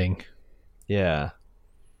memory thing. Yeah.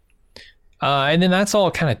 And then that's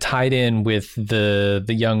all kind of tied in with the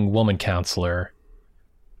young woman counselor.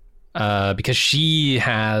 Because she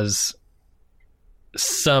has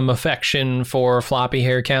some affection for floppy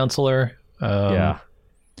hair counselor.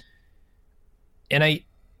 And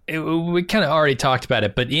we kind of already talked about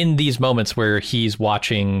it, but in these moments where he's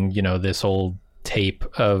watching, you know, this old tape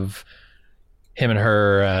of him and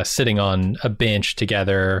her sitting on a bench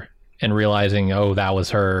together and realizing, oh, that was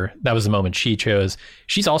the moment she chose.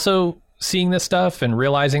 She's also seeing this stuff and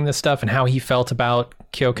realizing this stuff and how he felt about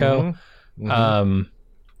Kyoko.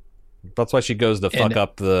 That's why she goes to fuck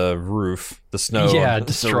up the roof, the snow. Yeah,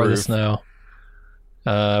 destroy the snow.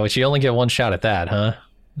 Which you only get one shot at that, huh?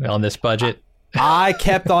 On this budget. I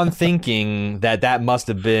kept on thinking that must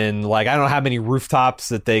have been like, I don't know how many rooftops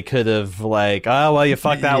that they could have like, oh well, you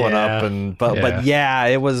fucked that one up, but yeah,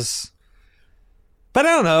 it was. But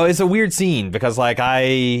I don't know. It's a weird scene because like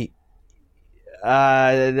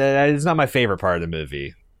it's not my favorite part of the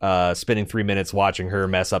movie. Spending 3 minutes watching her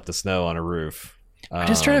mess up the snow on a roof. I'm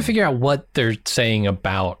just trying to figure out what they're saying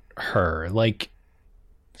about her. Like,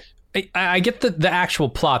 I get the actual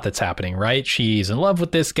plot that's happening, right? She's in love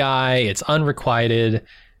with this guy. It's unrequited,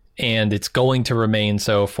 and it's going to remain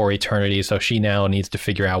so for eternity. So she now needs to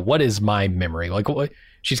figure out, what is my memory? Like,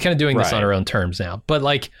 she's kind of doing this on her own terms now. But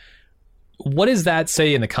like, what does that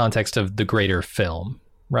say in the context of the greater film,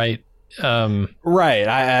 right? Right.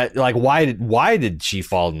 I like, why did she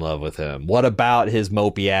fall in love with him? What about his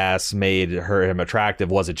mopey ass made him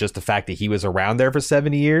attractive? Was it just the fact that he was around there for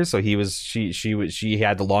 70 years? So she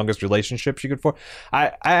had the longest relationship she could afford.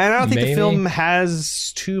 I don't think the film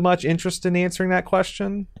has too much interest in answering that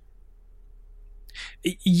question.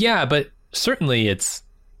 Yeah, but certainly it's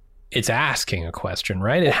asking a question,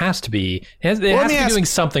 right? It has to be. It has to be doing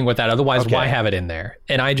something with that. Otherwise, why have it in there?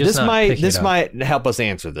 And I just this might help us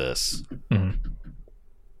answer this.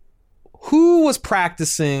 Who was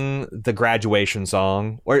practicing the graduation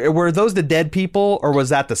song? Or were those the dead people, or was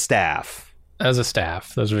that the staff? As a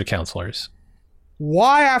staff, those are the counselors.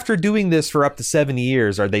 Why, after doing this for up to 70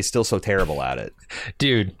 years, are they still so terrible at it,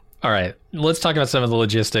 dude? All right, let's talk about some of the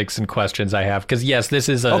logistics and questions I have. Because yes, this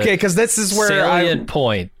is because this is where salient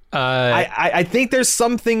point. I think there's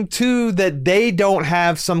something too that they don't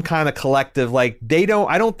have some kind of collective, like I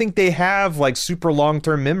don't think they have like super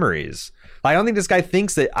long-term memories. I don't think this guy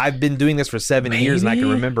thinks that I've been doing this for 70 years and I can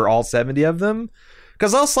remember all 70 of them.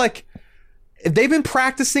 Because else, like, if they've been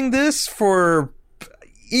practicing this for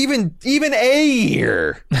even a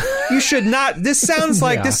year, you should not. This sounds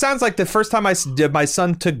like the first time my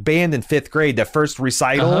son took band in 5th grade, the first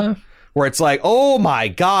recital. Where it's like, oh my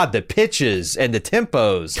God, the pitches and the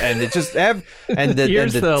tempos and it just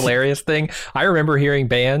Here's the hilarious thing. I remember hearing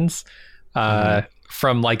bands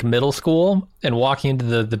from like middle school and walking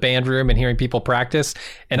into the band room and hearing people practice,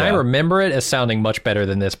 and I remember it as sounding much better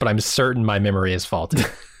than this, but I'm certain my memory is faulty.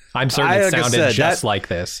 I'm certain it sounded just like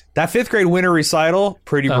this. That 5th grade winter recital,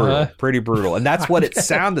 pretty brutal, and that's what it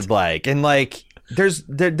sounded like. And like,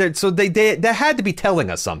 So they had to be telling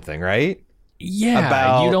us something, right?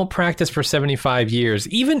 Yeah, you don't practice for 75 years,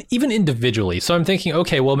 even individually. So I'm thinking,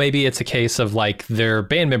 okay, well, maybe it's a case of like their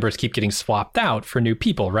band members keep getting swapped out for new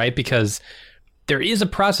people, right? Because there is a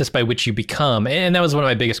process by which you become, and that was one of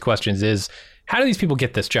my biggest questions is, how do these people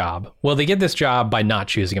get this job? Well, they get this job by not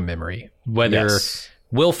choosing a memory, whether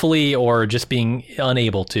willfully or just being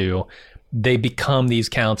unable to. They become these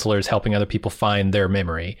counselors helping other people find their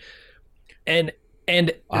memory. And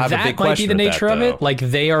that might be the nature of it. Like,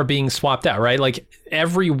 they are being swapped out, right? Like,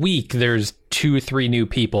 every week there's 2 or 3 new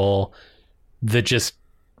people that just,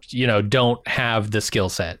 don't have the skill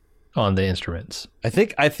set on the instruments. I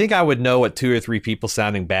think I would know what 2 or 3 people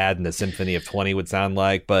sounding bad in the Symphony of 20 would sound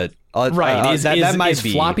like, but that might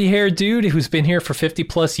be floppy haired dude who's been here for 50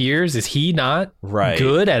 plus years. Is he not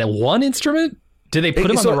good at one instrument? Did they put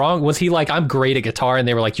him on the wrong? Was he like, I'm great at guitar, and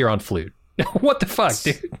they were like, you're on flute? What the fuck,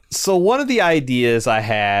 dude? So one of the ideas I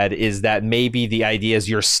had is that maybe the idea is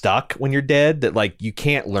you're stuck when you're dead, that like you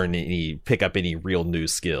can't pick up any real new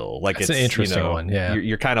skill. Like, it's an interesting one. Yeah,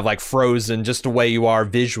 you're kind of like frozen just the way you are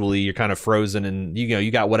visually. You're kind of frozen, and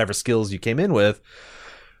you got whatever skills you came in with.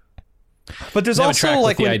 But there's also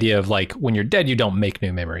like the idea of like when you're dead, you don't make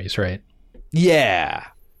new memories, right? Yeah,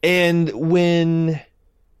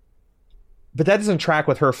 but that doesn't track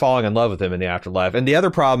with her falling in love with him in the afterlife. And the other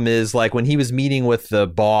problem is, like, when he was meeting with the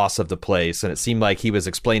boss of the place, and it seemed like he was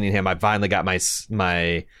explaining to him, I finally got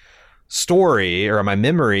my story or my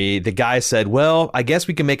memory. The guy said, well, I guess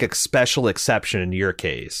we can make a special exception in your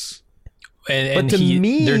case. And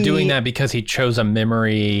they're doing that because he chose a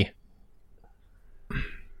memory.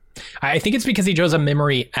 I think it's because he chose a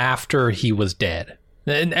memory after he was dead.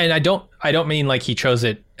 And I don't mean like he chose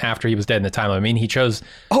it after he was dead in the timeline. I mean, he chose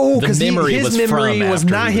because his memory was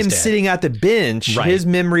not him sitting at the bench. Right. His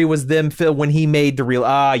memory was them when he made the real.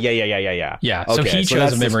 Yeah. Yeah. So he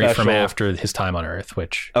chose a memory from after his time on Earth,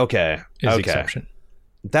 which is the exception.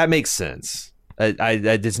 That makes sense.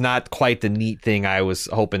 It's not quite the neat thing I was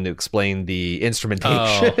hoping to explain the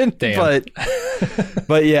instrumentation,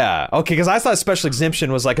 but yeah, okay. Because I thought special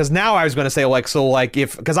exemption was like, because now I was going to say like, so like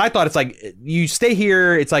because I thought it's like you stay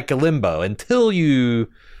here, it's like a limbo until you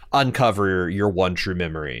uncover your one true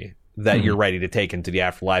memory that you're ready to take into the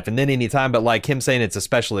afterlife, and then anytime. But like him saying it's a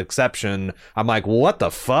special exception, I'm like, well, what the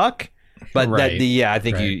fuck? But I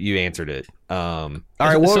think you answered it. All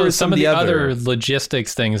right. What so were some of the other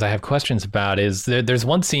logistics things I have questions about is there's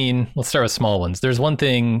one scene. Let's start with small ones. There's one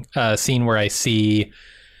scene where I see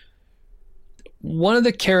one of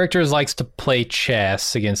the characters likes to play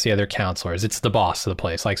chess against the other counselors. It's the boss of the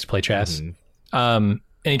place, likes to play chess. And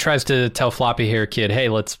he tries to tell floppy hair kid, hey,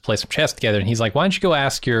 let's play some chess together. And he's like, why don't you go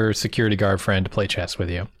ask your security guard friend to play chess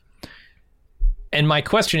with you? And my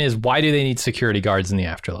question is, why do they need security guards in the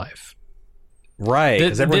afterlife? Right,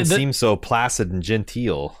 because everyone seems so placid and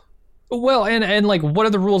genteel. Well, and like, what are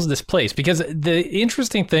the rules of this place? Because the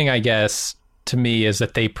interesting thing, I guess, to me is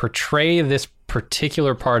that they portray this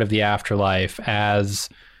particular part of the afterlife as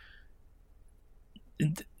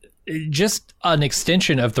just an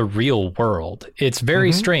extension of the real world. It's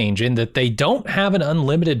very strange in that they don't have an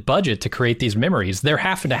unlimited budget to create these memories. They're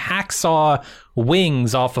having to hacksaw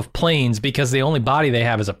wings off of planes because the only body they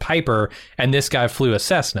have is a Piper, and this guy flew a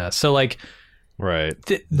Cessna. So like... Right.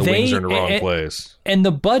 The wings are in the wrong place. And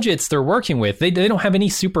the budgets they're working with, they don't have any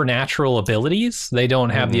supernatural abilities. They don't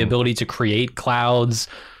have the ability to create clouds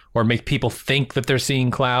or make people think that they're seeing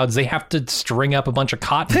clouds. They have to string up a bunch of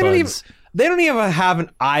cotton buds. They don't even have an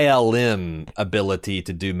ILM ability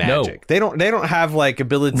to do magic. No. They don't have like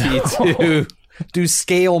ability to do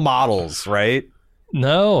scale models, right?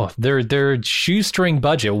 No, they're shoestring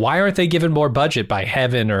budget. Why aren't they given more budget by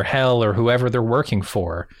heaven or hell or whoever they're working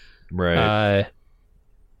for? Right.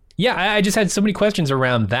 I just had so many questions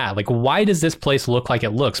around that. Like, why does this place look like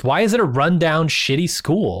it looks? Why is it a rundown, shitty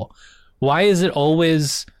school? Why is it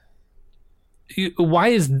always...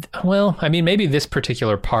 Well, I mean, maybe this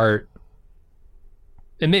particular part...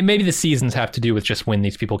 And maybe the seasons have to do with just when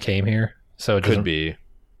these people came here. So it could be.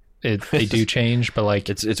 They do change, but like...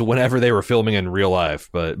 It's whenever they were filming in real life.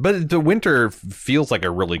 But the winter feels like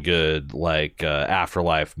a really good, like,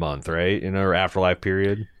 afterlife month, right? Or afterlife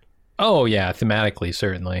period. Oh yeah, thematically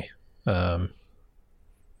certainly, and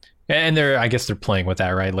I guess they're playing with that,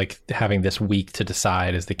 right? Like having this week to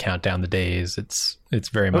decide as they count down the days. It's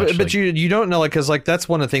very much. But you don't know, like, because like that's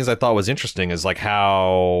one of the things I thought was interesting is like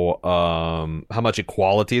how much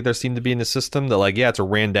equality there seemed to be in the system. That like it's a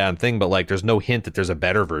ran down thing, but like there's no hint that there's a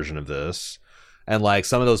better version of this, and like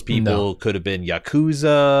some of those people could have been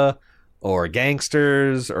Yakuza. or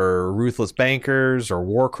gangsters or ruthless bankers or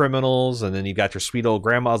war criminals, and then you got your sweet old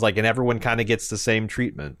grandmas, like, and everyone kind of gets the same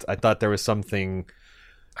treatment. I thought there was something.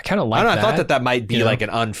 I kind of like I that. thought that might be like an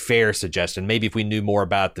unfair suggestion. Maybe if we knew more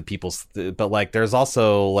about the people's, but like there's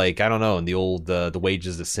also like, I don't know, in the old the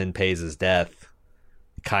wages that sin pays is death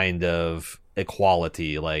kind of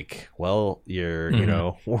equality. Like, well, you're you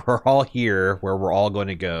know, we're all here where we're all going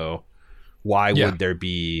to go. Why would there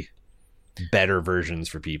be better versions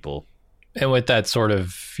for people? And with that sort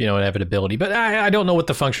of, you know, inevitability. But I don't know what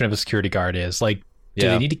the function of a security guard is. Like, do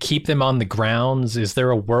they need to keep them on the grounds? Is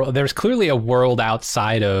there a world? There's clearly a world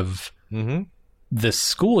outside of the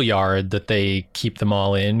schoolyard that they keep them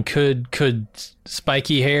all in. Could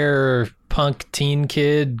spiky hair punk teen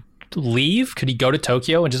kid leave? Could he go to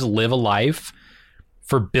Tokyo and just live a life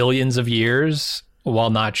for billions of years while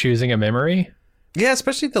not choosing a memory? Yeah,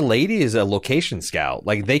 especially the lady is a location scout.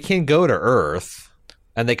 Like, they can go to Earth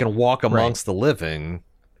and they can walk amongst the living.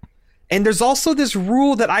 And there's also this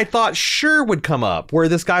rule that I thought sure would come up, where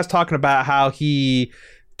this guy's talking about how he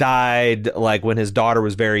died like when his daughter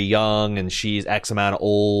was very young and she's X amount of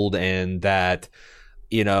old, and that,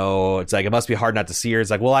 you know, it's like it must be hard not to see her.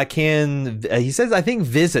 It's like, well, I can, he says, I think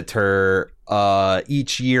visit her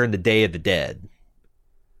each year in the Day of the Dead.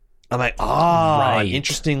 I'm like, an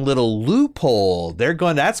interesting little loophole.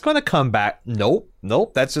 That's going to come back. Nope.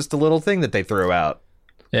 That's just a little thing that they threw out.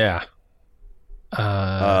 Yeah.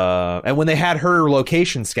 And when they had her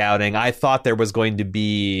location scouting, I thought there was going to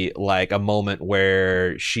be like a moment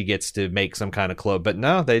where she gets to make some kind of clue, but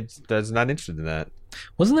no, they're not interested in that.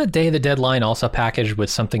 Wasn't that Day of the Dead line also packaged with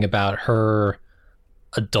something about her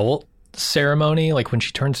adult ceremony, like when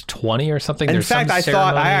she turns 20 or something? In fact,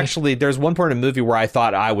 there's one part in the movie where I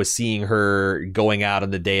thought I was seeing her going out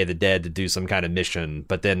on the Day of the Dead to do some kind of mission,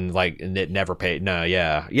 but then like it never paid. No,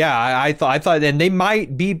 I thought, and they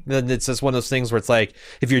might be. It's just one of those things where it's like,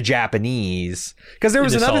 if you're Japanese, because there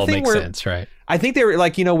was another thing where sense, right? I think they were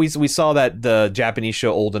like, you know, we saw that the Japanese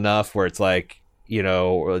show Old Enough, where it's like, you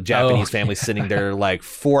know, Japanese families sitting there like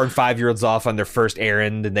 4 and 5 year olds off on their first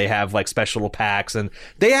errand, and they have like special packs, and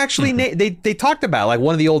they actually they talked about, like,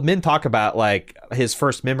 one of the old men talked about like his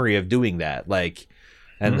first memory of doing that, like,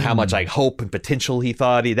 and how much like hope and potential he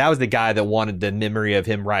thought that was the guy that wanted the memory of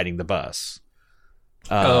him riding the bus.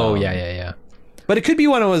 Yeah. But it could be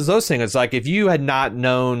one of those things. It's like, if you had not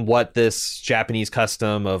known what this Japanese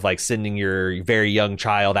custom of like sending your very young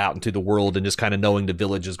child out into the world and just kind of knowing the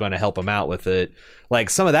village is going to help him out with it, like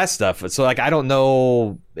some of that stuff. So like, I don't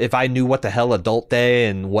know if I knew what the hell Adult Day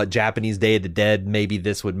and what Japanese Day of the Dead, maybe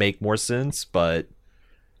this would make more sense, but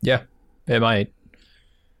yeah, it might.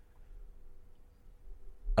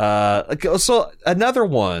 So another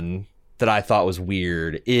one that I thought was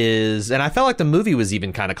weird is, and I felt like the movie was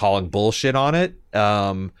even kind of calling bullshit on it.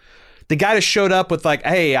 The guy that showed up with like,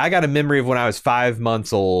 hey, I got a memory of when I was 5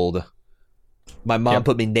 months old. My mom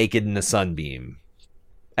put me naked in a sunbeam.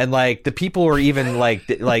 And like the people were even like,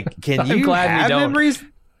 can you have memories?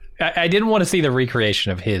 I didn't want to see the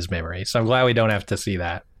recreation of his memory, so I'm glad we don't have to see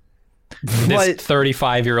that. This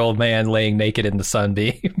 35-year-old man laying naked in the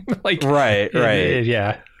sunbeam. Like, right.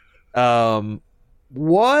 Yeah.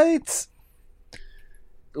 What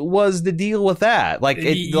was the deal with that? Like,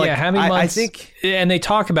 how many months? I think, and they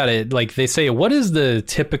talk about it. Like, they say, what is the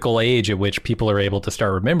typical age at which people are able to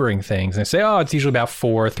start remembering things? And they say, it's usually about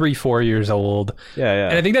 4 years old. Yeah.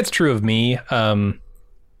 And I think that's true of me.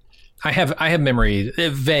 I have memories,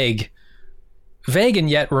 vague and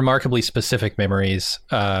yet remarkably specific memories.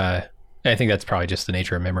 I think that's probably just the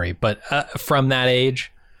nature of memory, but from that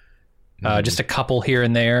age, just a couple here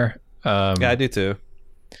and there. Yeah, I do too.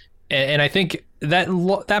 And I think that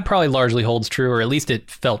probably largely holds true, or at least it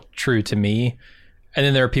felt true to me. And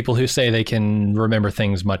then there are people who say they can remember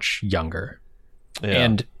things much younger. Yeah.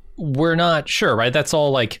 And we're not sure, right? That's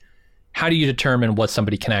all like, how do you determine what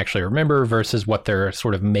somebody can actually remember versus what they're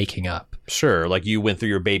sort of making up? Sure. Like, you went through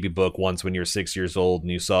your baby book once when you were 6 years old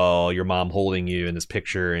and you saw your mom holding you in this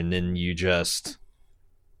picture, and then you just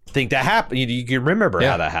think that happened. You can remember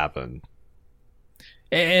how that happened.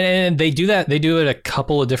 And they do that. They do it a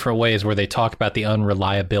couple of different ways where they talk about the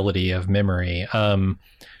unreliability of memory.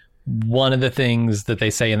 One of the things that they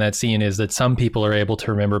say in that scene is that some people are able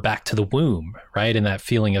to remember back to the womb, right? And that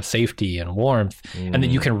feeling of safety and warmth, and that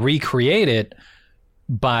you can recreate it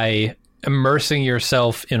by immersing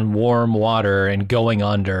yourself in warm water and going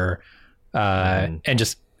under, and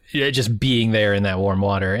just being there in that warm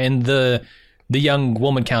water. And the young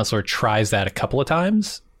woman counselor tries that a couple of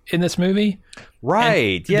times in this movie.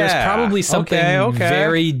 Right. And there's probably something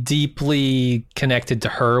very deeply connected to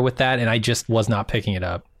her with that, and I just was not picking it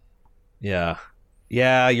up. Yeah.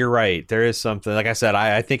 Yeah, you're right. There is something. Like I said,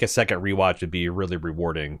 I think a second rewatch would be really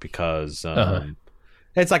rewarding because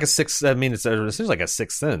it's like a sixth. I mean, it seems like a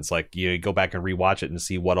sixth sense. Like you go back and rewatch it and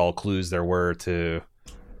see what all clues there were to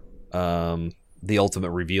the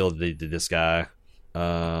ultimate reveal to this guy.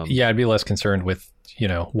 Yeah, I'd be less concerned with,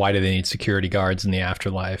 why do they need security guards in the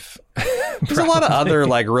afterlife? There's a lot of other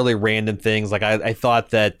like really random things. Like I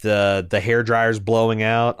thought that the hairdryer's blowing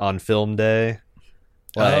out on film day.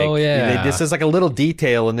 Like, oh yeah, this is like a little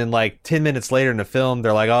detail, and then like 10 minutes later in the film,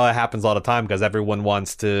 they're like, "Oh, it happens all the time because everyone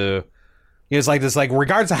wants to." It's like this, like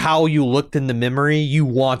regardless of how you looked in the memory, you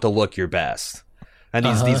want to look your best. And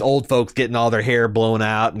these old folks getting all their hair blown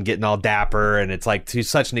out and getting all dapper, and it's like to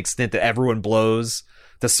such an extent that everyone blows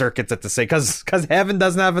the circuits at the same because heaven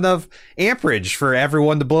doesn't have enough amperage for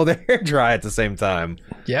everyone to blow their hair dry at the same time.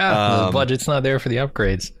 Yeah, the budget's not there for the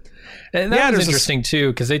upgrades. And that was interesting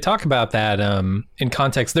too, because they talk about that in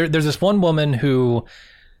context. There's this one woman who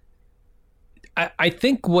I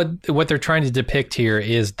think what they're trying to depict here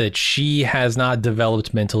is that she has not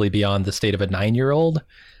developed mentally beyond the state of a 9-year-old,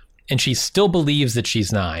 and she still believes that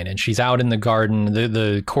she's 9, and she's out in the garden,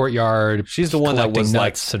 the courtyard. She's the one that was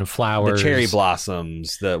nuts and flowers, the cherry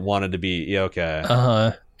blossoms that wanted to be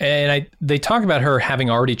okay. And they talk about her having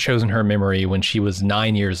already chosen her memory when she was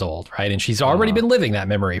 9 years old, right? And she's already been living that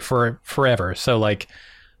memory for forever. So, like,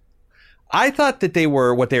 I thought that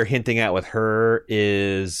what they're hinting at with her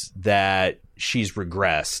is that she's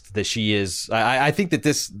regressed. That she is. I think that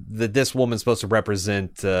this woman's supposed to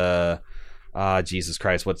represent. Jesus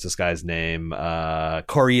Christ, what's this guy's name?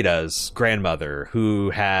 Koreeda's grandmother, who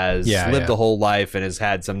has lived a whole life and has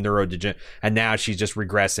had some neurodegeneration, and now she's just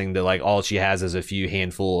regressing to like all she has is a few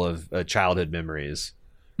handful of childhood memories.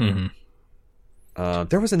 There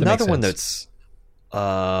was another one that's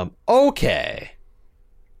okay.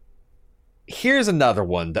 Here's another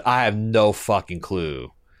one that I have no fucking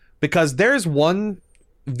clue, because there's one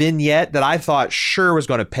vignette that I thought sure was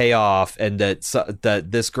going to pay off, and that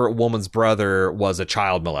this woman's brother was a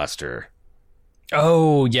child molester.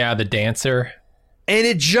 Oh yeah, the dancer. And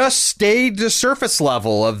it just stayed the surface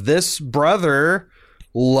level of this brother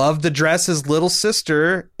loved to dress his little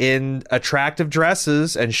sister in attractive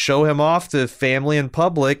dresses and show him off to family in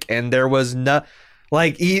public, and there was no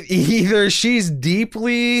like either she's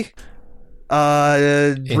deeply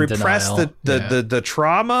repressed the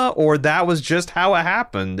trauma, or that was just how it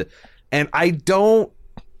happened. And I don't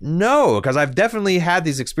know, because I've definitely had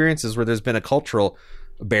these experiences where there's been a cultural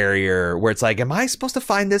barrier where it's like, am I supposed to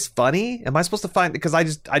find this funny? Am I supposed to find, because I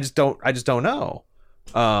just don't know.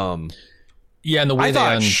 Yeah, and the way I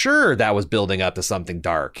thought sure that was building up to something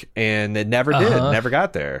dark, and it never did. Never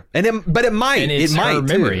got there. But it might. And it's her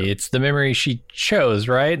memory. Too. It's the memory she chose,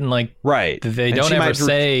 right? And like, right. They don't ever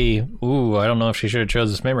say, "Ooh, I don't know if she should have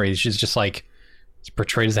chose this memory." She's just like, it's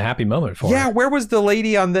portrayed as a happy moment for her. Yeah, where was the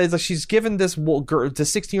lady on the? Like, she's given this girl, the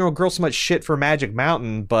 16-year-old girl, so much shit for Magic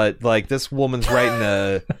Mountain, but like this woman's writing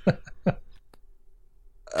a.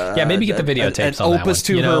 Yeah, maybe get the videotapes an on opus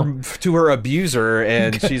that one, to her abuser,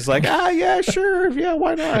 and she's like, yeah, sure, yeah,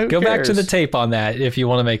 why not? Who Go cares? back to the tape on that if you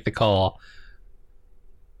want to make the call.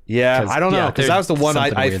 Yeah, I don't know, because that was the one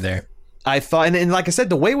I thought, and like I said,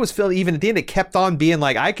 the way it was filmed, even at the end, it kept on being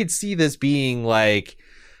like, I could see this being like,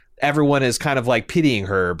 everyone is kind of like pitying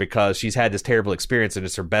her because she's had this terrible experience and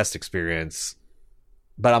it's her best experience.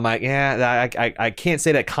 But I'm like, yeah, I can't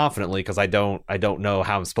say that confidently because I don't know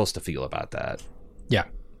how I'm supposed to feel about that. Yeah.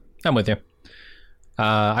 I'm with you.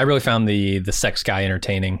 I really found the sex guy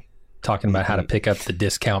entertaining, talking about how to pick up the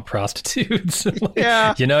discount prostitutes. Like,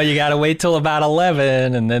 yeah, you got to wait till about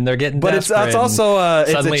 11, and then they're getting desperate. But it's also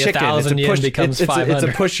suddenly it's a chicken. 1,000 yen becomes 500. It's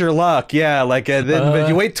a push your luck. Yeah, like but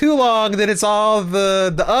you wait too long, then it's all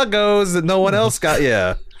the uggos that no one else got.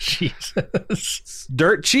 Yeah, Jesus,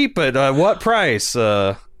 dirt cheap at what price?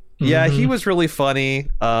 Yeah, he was really funny.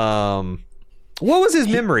 What was his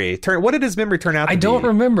memory? What did his memory turn out to be? I don't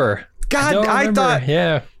remember. God, I thought...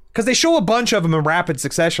 Yeah. Because they show a bunch of them in rapid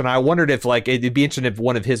succession. I wondered if, like, it'd be interesting if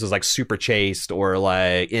one of his was, like, super chaste or,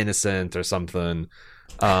 like, innocent or something.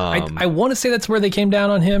 I want to say that's where they came down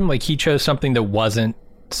on him. Like, he chose something that wasn't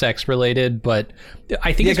sex-related, but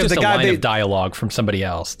I think it's just a line of dialogue from somebody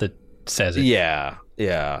else that says it. Yeah.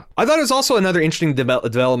 Yeah. I thought it was also another interesting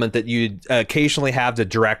development that you occasionally have the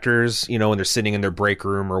directors, when they're sitting in their break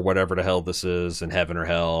room or whatever the hell this is, in heaven or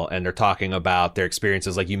hell, and they're talking about their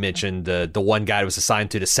experiences. Like you mentioned, the one guy was assigned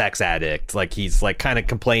to the sex addict. Like he's like kind of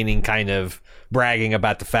complaining, kind of bragging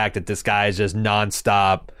about the fact that this guy is just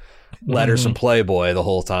nonstop letters from Playboy the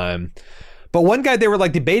whole time. But one guy, they were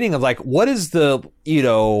like debating of like, what is the,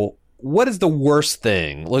 what is the worst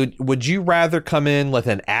thing? Would you rather come in with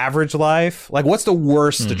an average life? Like, what's the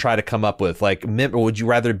worst to try to come up with? Like, would you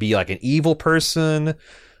rather be like an evil person?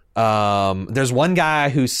 There's one guy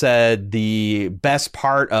who said the best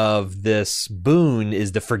part of this boon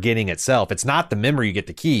is the forgetting itself. It's not the memory you get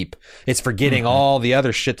to keep. It's forgetting all the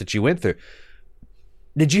other shit that you went through.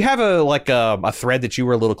 Did you have a thread that you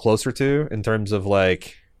were a little closer to in terms of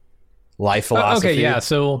like life philosophy? Okay, yeah.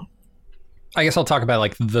 So I guess I'll talk about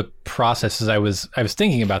like the process as I was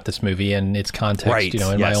thinking about this movie and its context, right.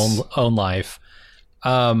 In my own life.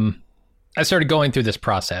 I started going through this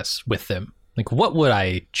process with them. Like, what would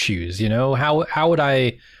I choose? How would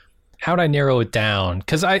I narrow it down?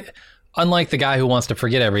 Because unlike the guy who wants to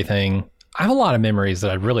forget everything, I have a lot of memories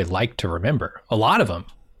that I'd really like to remember. A lot of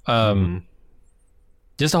them.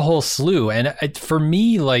 Just a whole slew. And for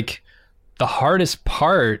me, like, the hardest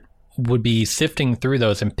part would be sifting through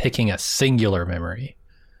those and picking a singular memory.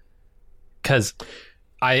 Because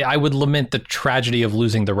I would lament the tragedy of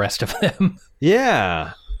losing the rest of them.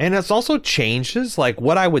 Yeah. And it's also changes. Like,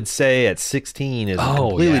 what I would say at 16 is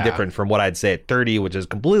completely different from what I'd say at 30, which is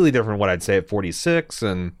completely different from what I'd say at 46.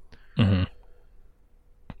 And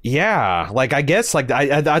yeah, like, I guess, like,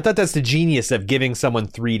 I thought that's the genius of giving someone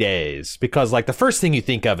 3 days, because like the first thing you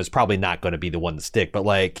think of is probably not going to be the one to stick, but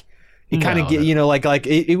like you kind of get, like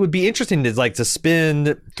it would be interesting to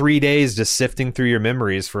spend 3 days just sifting through your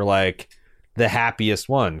memories for like the happiest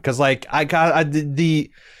one. Because like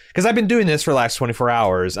because I've been doing this for the last 24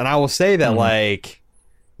 hours, and I will say that like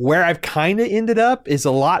where I've kind of ended up is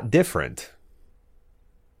a lot different.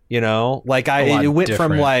 Like it went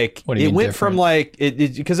from like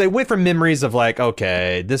because it went from memories of like,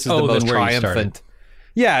 okay, this is the most triumphant.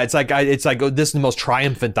 Yeah, it's like this is the most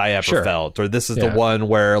triumphant I ever felt, or this is the one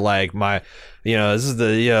where like my, this is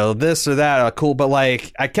the this or that cool. But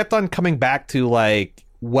like I kept on coming back to like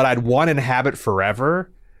what I'd want to inhabit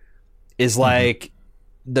forever is like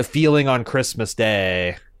the feeling on Christmas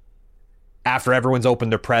Day after everyone's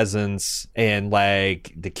opened their presents and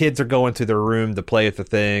like the kids are going to their room to play with the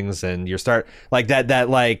things, and you start like that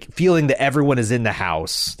like feeling that everyone is in the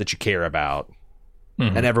house that you care about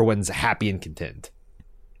and everyone's happy and content.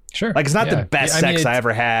 Sure. Like, it's not the best sex I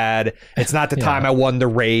ever had. It's not the time I won the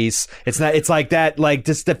race. It's like that, like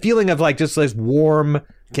just the feeling of like just this warm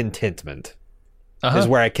contentment. Is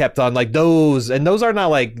where I kept on like those, and those aren't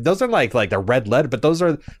like the red letter, but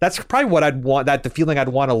that's probably what I'd want, that the feeling I'd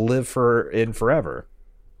want to live in forever.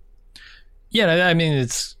 Yeah, I mean,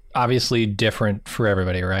 it's obviously different for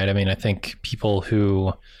everybody, right? I mean, I think people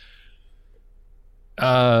who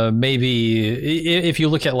maybe if you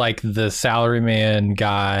look at like the salaryman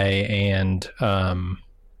guy and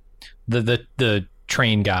the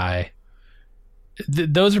train guy,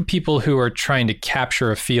 those are people who are trying to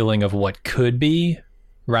capture a feeling of what could be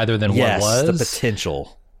rather than what was. The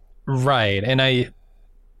potential. Right. And I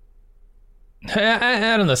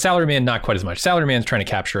don't know, salaryman, not quite as much. Salaryman's trying to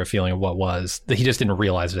capture a feeling of what was, that he just didn't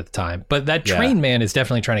realize it at the time. But that train man is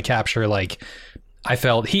definitely trying to capture, like, I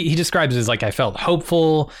felt, he describes it as like, I felt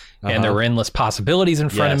hopeful and there were endless possibilities in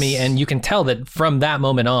front of me. And you can tell that from that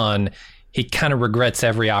moment on, he kind of regrets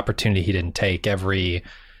every opportunity he didn't take, every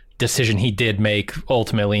decision he did make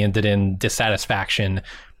ultimately ended in dissatisfaction.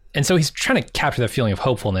 And so he's trying to capture that feeling of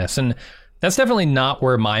hopefulness. And that's definitely not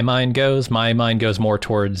where my mind goes. My mind goes more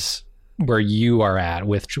towards where you are at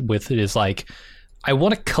with it, is like, I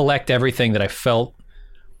want to collect everything that I felt.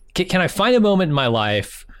 Can I find a moment in my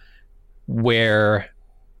life where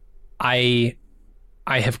I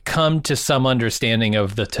have come to some understanding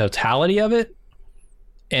of the totality of it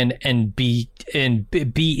and be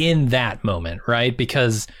in that moment, right?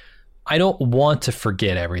 Because I don't want to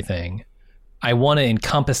forget everything. I want to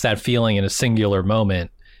encompass that feeling in a singular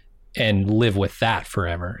moment and live with that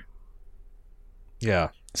forever. Yeah.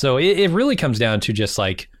 So it really comes down to just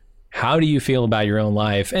like, how do you feel about your own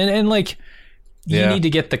life? And like, you need to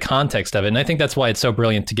get the context of it. And I think that's why it's so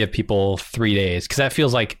brilliant to give people 3 days, because that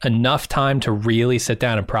feels like enough time to really sit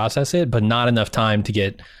down and process it, but not enough time to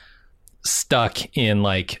get stuck in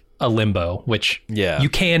like a limbo, which you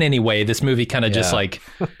can anyway. This movie kind of just like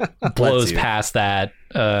blows past that.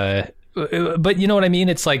 But you know what I mean?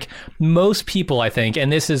 It's like most people, I think,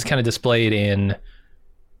 and this is kind of displayed in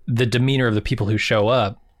the demeanor of the people who show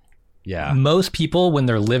up. Yeah. Most people, when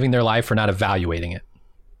they're living their life, are not evaluating it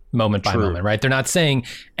moment by moment, right? They're not saying,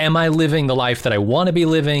 am I living the life that I want to be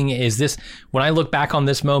living? Is this, when I look back on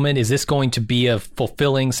this moment, is this going to be a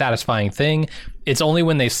fulfilling, satisfying thing? It's only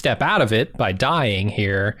when they step out of it by dying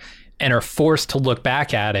here and are forced to look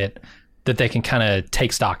back at it that they can kind of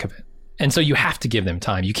take stock of it. And so you have to give them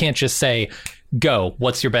time. You can't just say, go,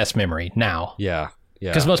 what's your best memory now? Yeah.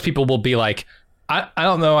 Because most people will be like, I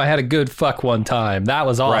don't know, I had a good fuck one time. That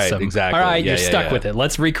was awesome. Right, exactly. All right, you're stuck with it.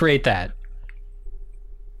 Let's recreate that.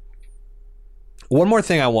 One more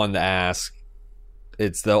thing I wanted to ask.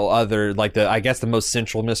 It's the other, like I guess the most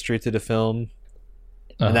central mystery to the film,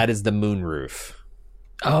 and that is the moonroof.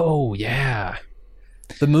 Oh, yeah.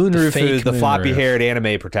 The moonroof is the floppy-haired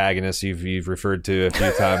anime protagonist you've referred to a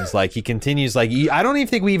few times. Like, he continues, like, I don't even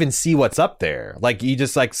think we even see what's up there. Like, he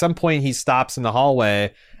just, like, some point he stops in the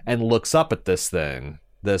hallway and looks up at this thing.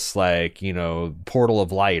 This, like, you know, portal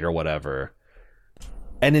of light or whatever.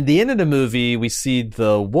 And in the end of the movie, we see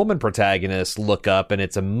the woman protagonist look up, and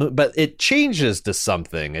it's but it changes to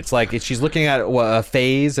something. It's like she's looking at a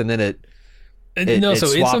phase, and then it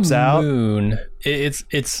swaps it's a out. Moon. It's.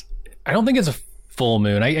 I don't think it's a full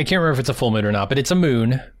moon. I can't remember if it's a full moon or not, but it's a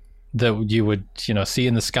moon that you would see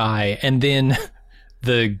in the sky, and then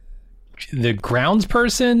the grounds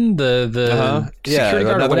person, the security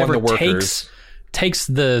guard or whatever, takes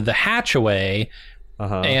the hatch away.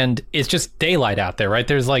 And it's just daylight out there, right?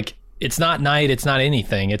 There's like, it's not night, it's not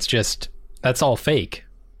anything. It's just, that's all fake.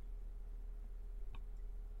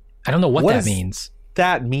 I don't know what that means.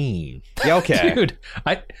 That mean? Yeah, okay. Dude,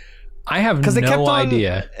 I have no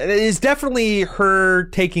idea. It's definitely her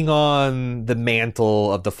taking on the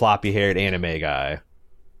mantle of the floppy-haired anime guy.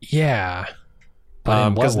 Yeah.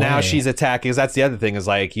 Because now she's attacking, because that's the other thing is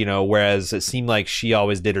like, you know, whereas it seemed like she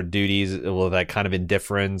always did her duties with that kind of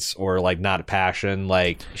indifference or like not passion,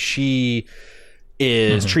 like she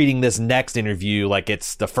is treating this next interview like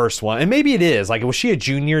it's the first one. And maybe it is. Like, was she a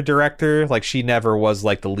junior director? Like, she never was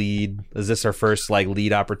like the lead. Is this her first like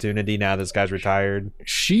lead opportunity now this guy's retired?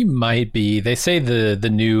 She might be. They say the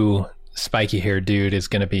new spiky haired dude is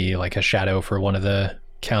going to be like a shadow for one of the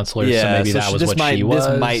counselors, so maybe that was what she was.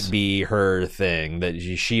 This might be her thing, that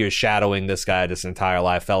she was shadowing this guy this entire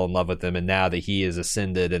life, fell in love with him, and now that he is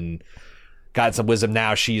ascended and got some wisdom,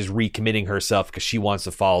 now she's recommitting herself because she wants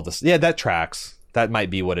to follow this. Yeah, that tracks. That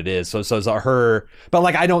might be what it is. So it's her, but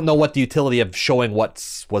like I don't know what the utility of showing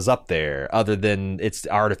what was up there other than it's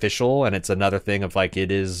artificial, and it's another thing of like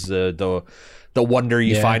it is the wonder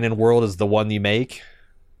you find in the world is the one you make.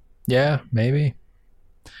 Yeah, maybe.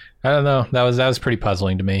 I don't know. That was pretty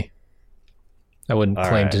puzzling to me. I wouldn't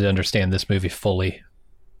claim to understand this movie fully.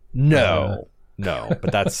 No.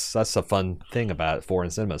 But that's a fun thing about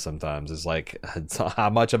foreign cinema sometimes. Is like,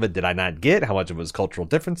 how much of it did I not get? How much of it was cultural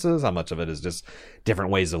differences? How much of it is just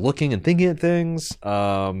different ways of looking and thinking at things?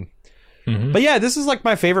 But yeah, this is like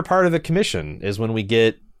my favorite part of the commission is when we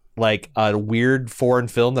get like a weird foreign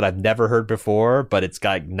film that I've never heard before, but it's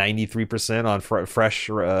got 93% on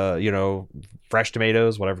fresh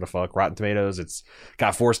tomatoes, whatever the fuck, Rotten Tomatoes. It's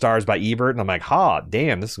got 4 stars by Ebert, and I'm like,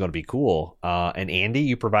 damn, this is going to be cool. And Andy,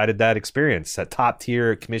 you provided that experience, that top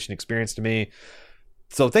tier commission experience to me.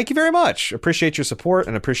 So thank you very much. Appreciate your support,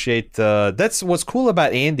 and appreciate that's what's cool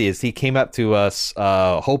about Andy is he came up to us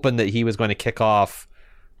hoping that he was going to kick off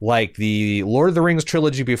like the Lord of the Rings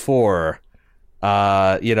trilogy before. He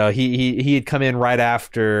had come in right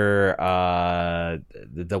after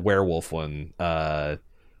the werewolf one,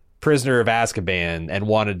 Prisoner of Azkaban, and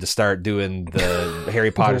wanted to start doing the Harry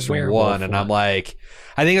Potter's one. And I'm like,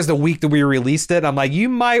 I think it's the week that we released it. I'm like, you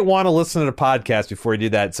might want to listen to the podcast before you do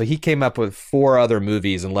that. So he came up with 4 other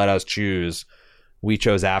movies and let us choose. We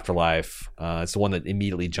chose Afterlife. It's the one that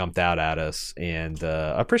immediately jumped out at us, and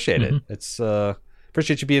I appreciate it. It's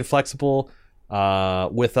appreciate you being flexible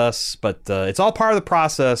with us, but it's all part of the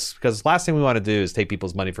process, because the last thing we want to do is take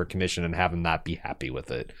people's money for a commission and have them not be happy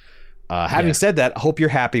with it. Having said that, I hope you're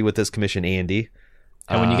happy with this commission, Andy.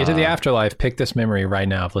 And when you get to the afterlife, pick this memory right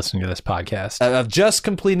now of listening to this podcast, of just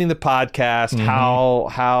completing the podcast,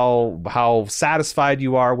 how satisfied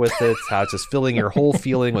you are with it, how it's just filling your whole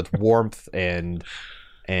feeling with warmth and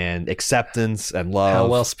acceptance and love. How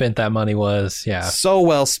well spent that money was. Yeah. So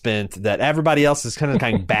well spent that everybody else is kind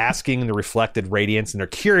of basking in the reflected radiance, and they're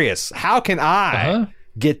curious, how can I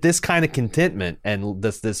get this kind of contentment and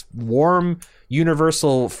this warm,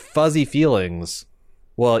 universal, fuzzy feelings?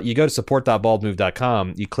 Well, you go to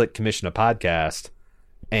support.baldmove.com, you click commission a podcast,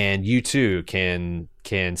 and you too can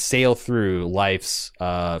sail through life's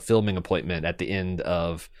filming appointment at the end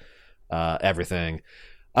of everything.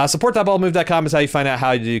 Support.baldmove.com is how you find out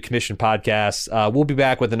how to do commission podcasts. We'll be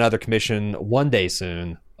back with another commission one day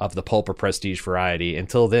soon of the pulp or prestige variety.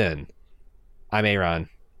 Until then, I'm Aaron.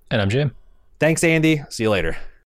 And I'm Jim. Thanks, Andy. See you later.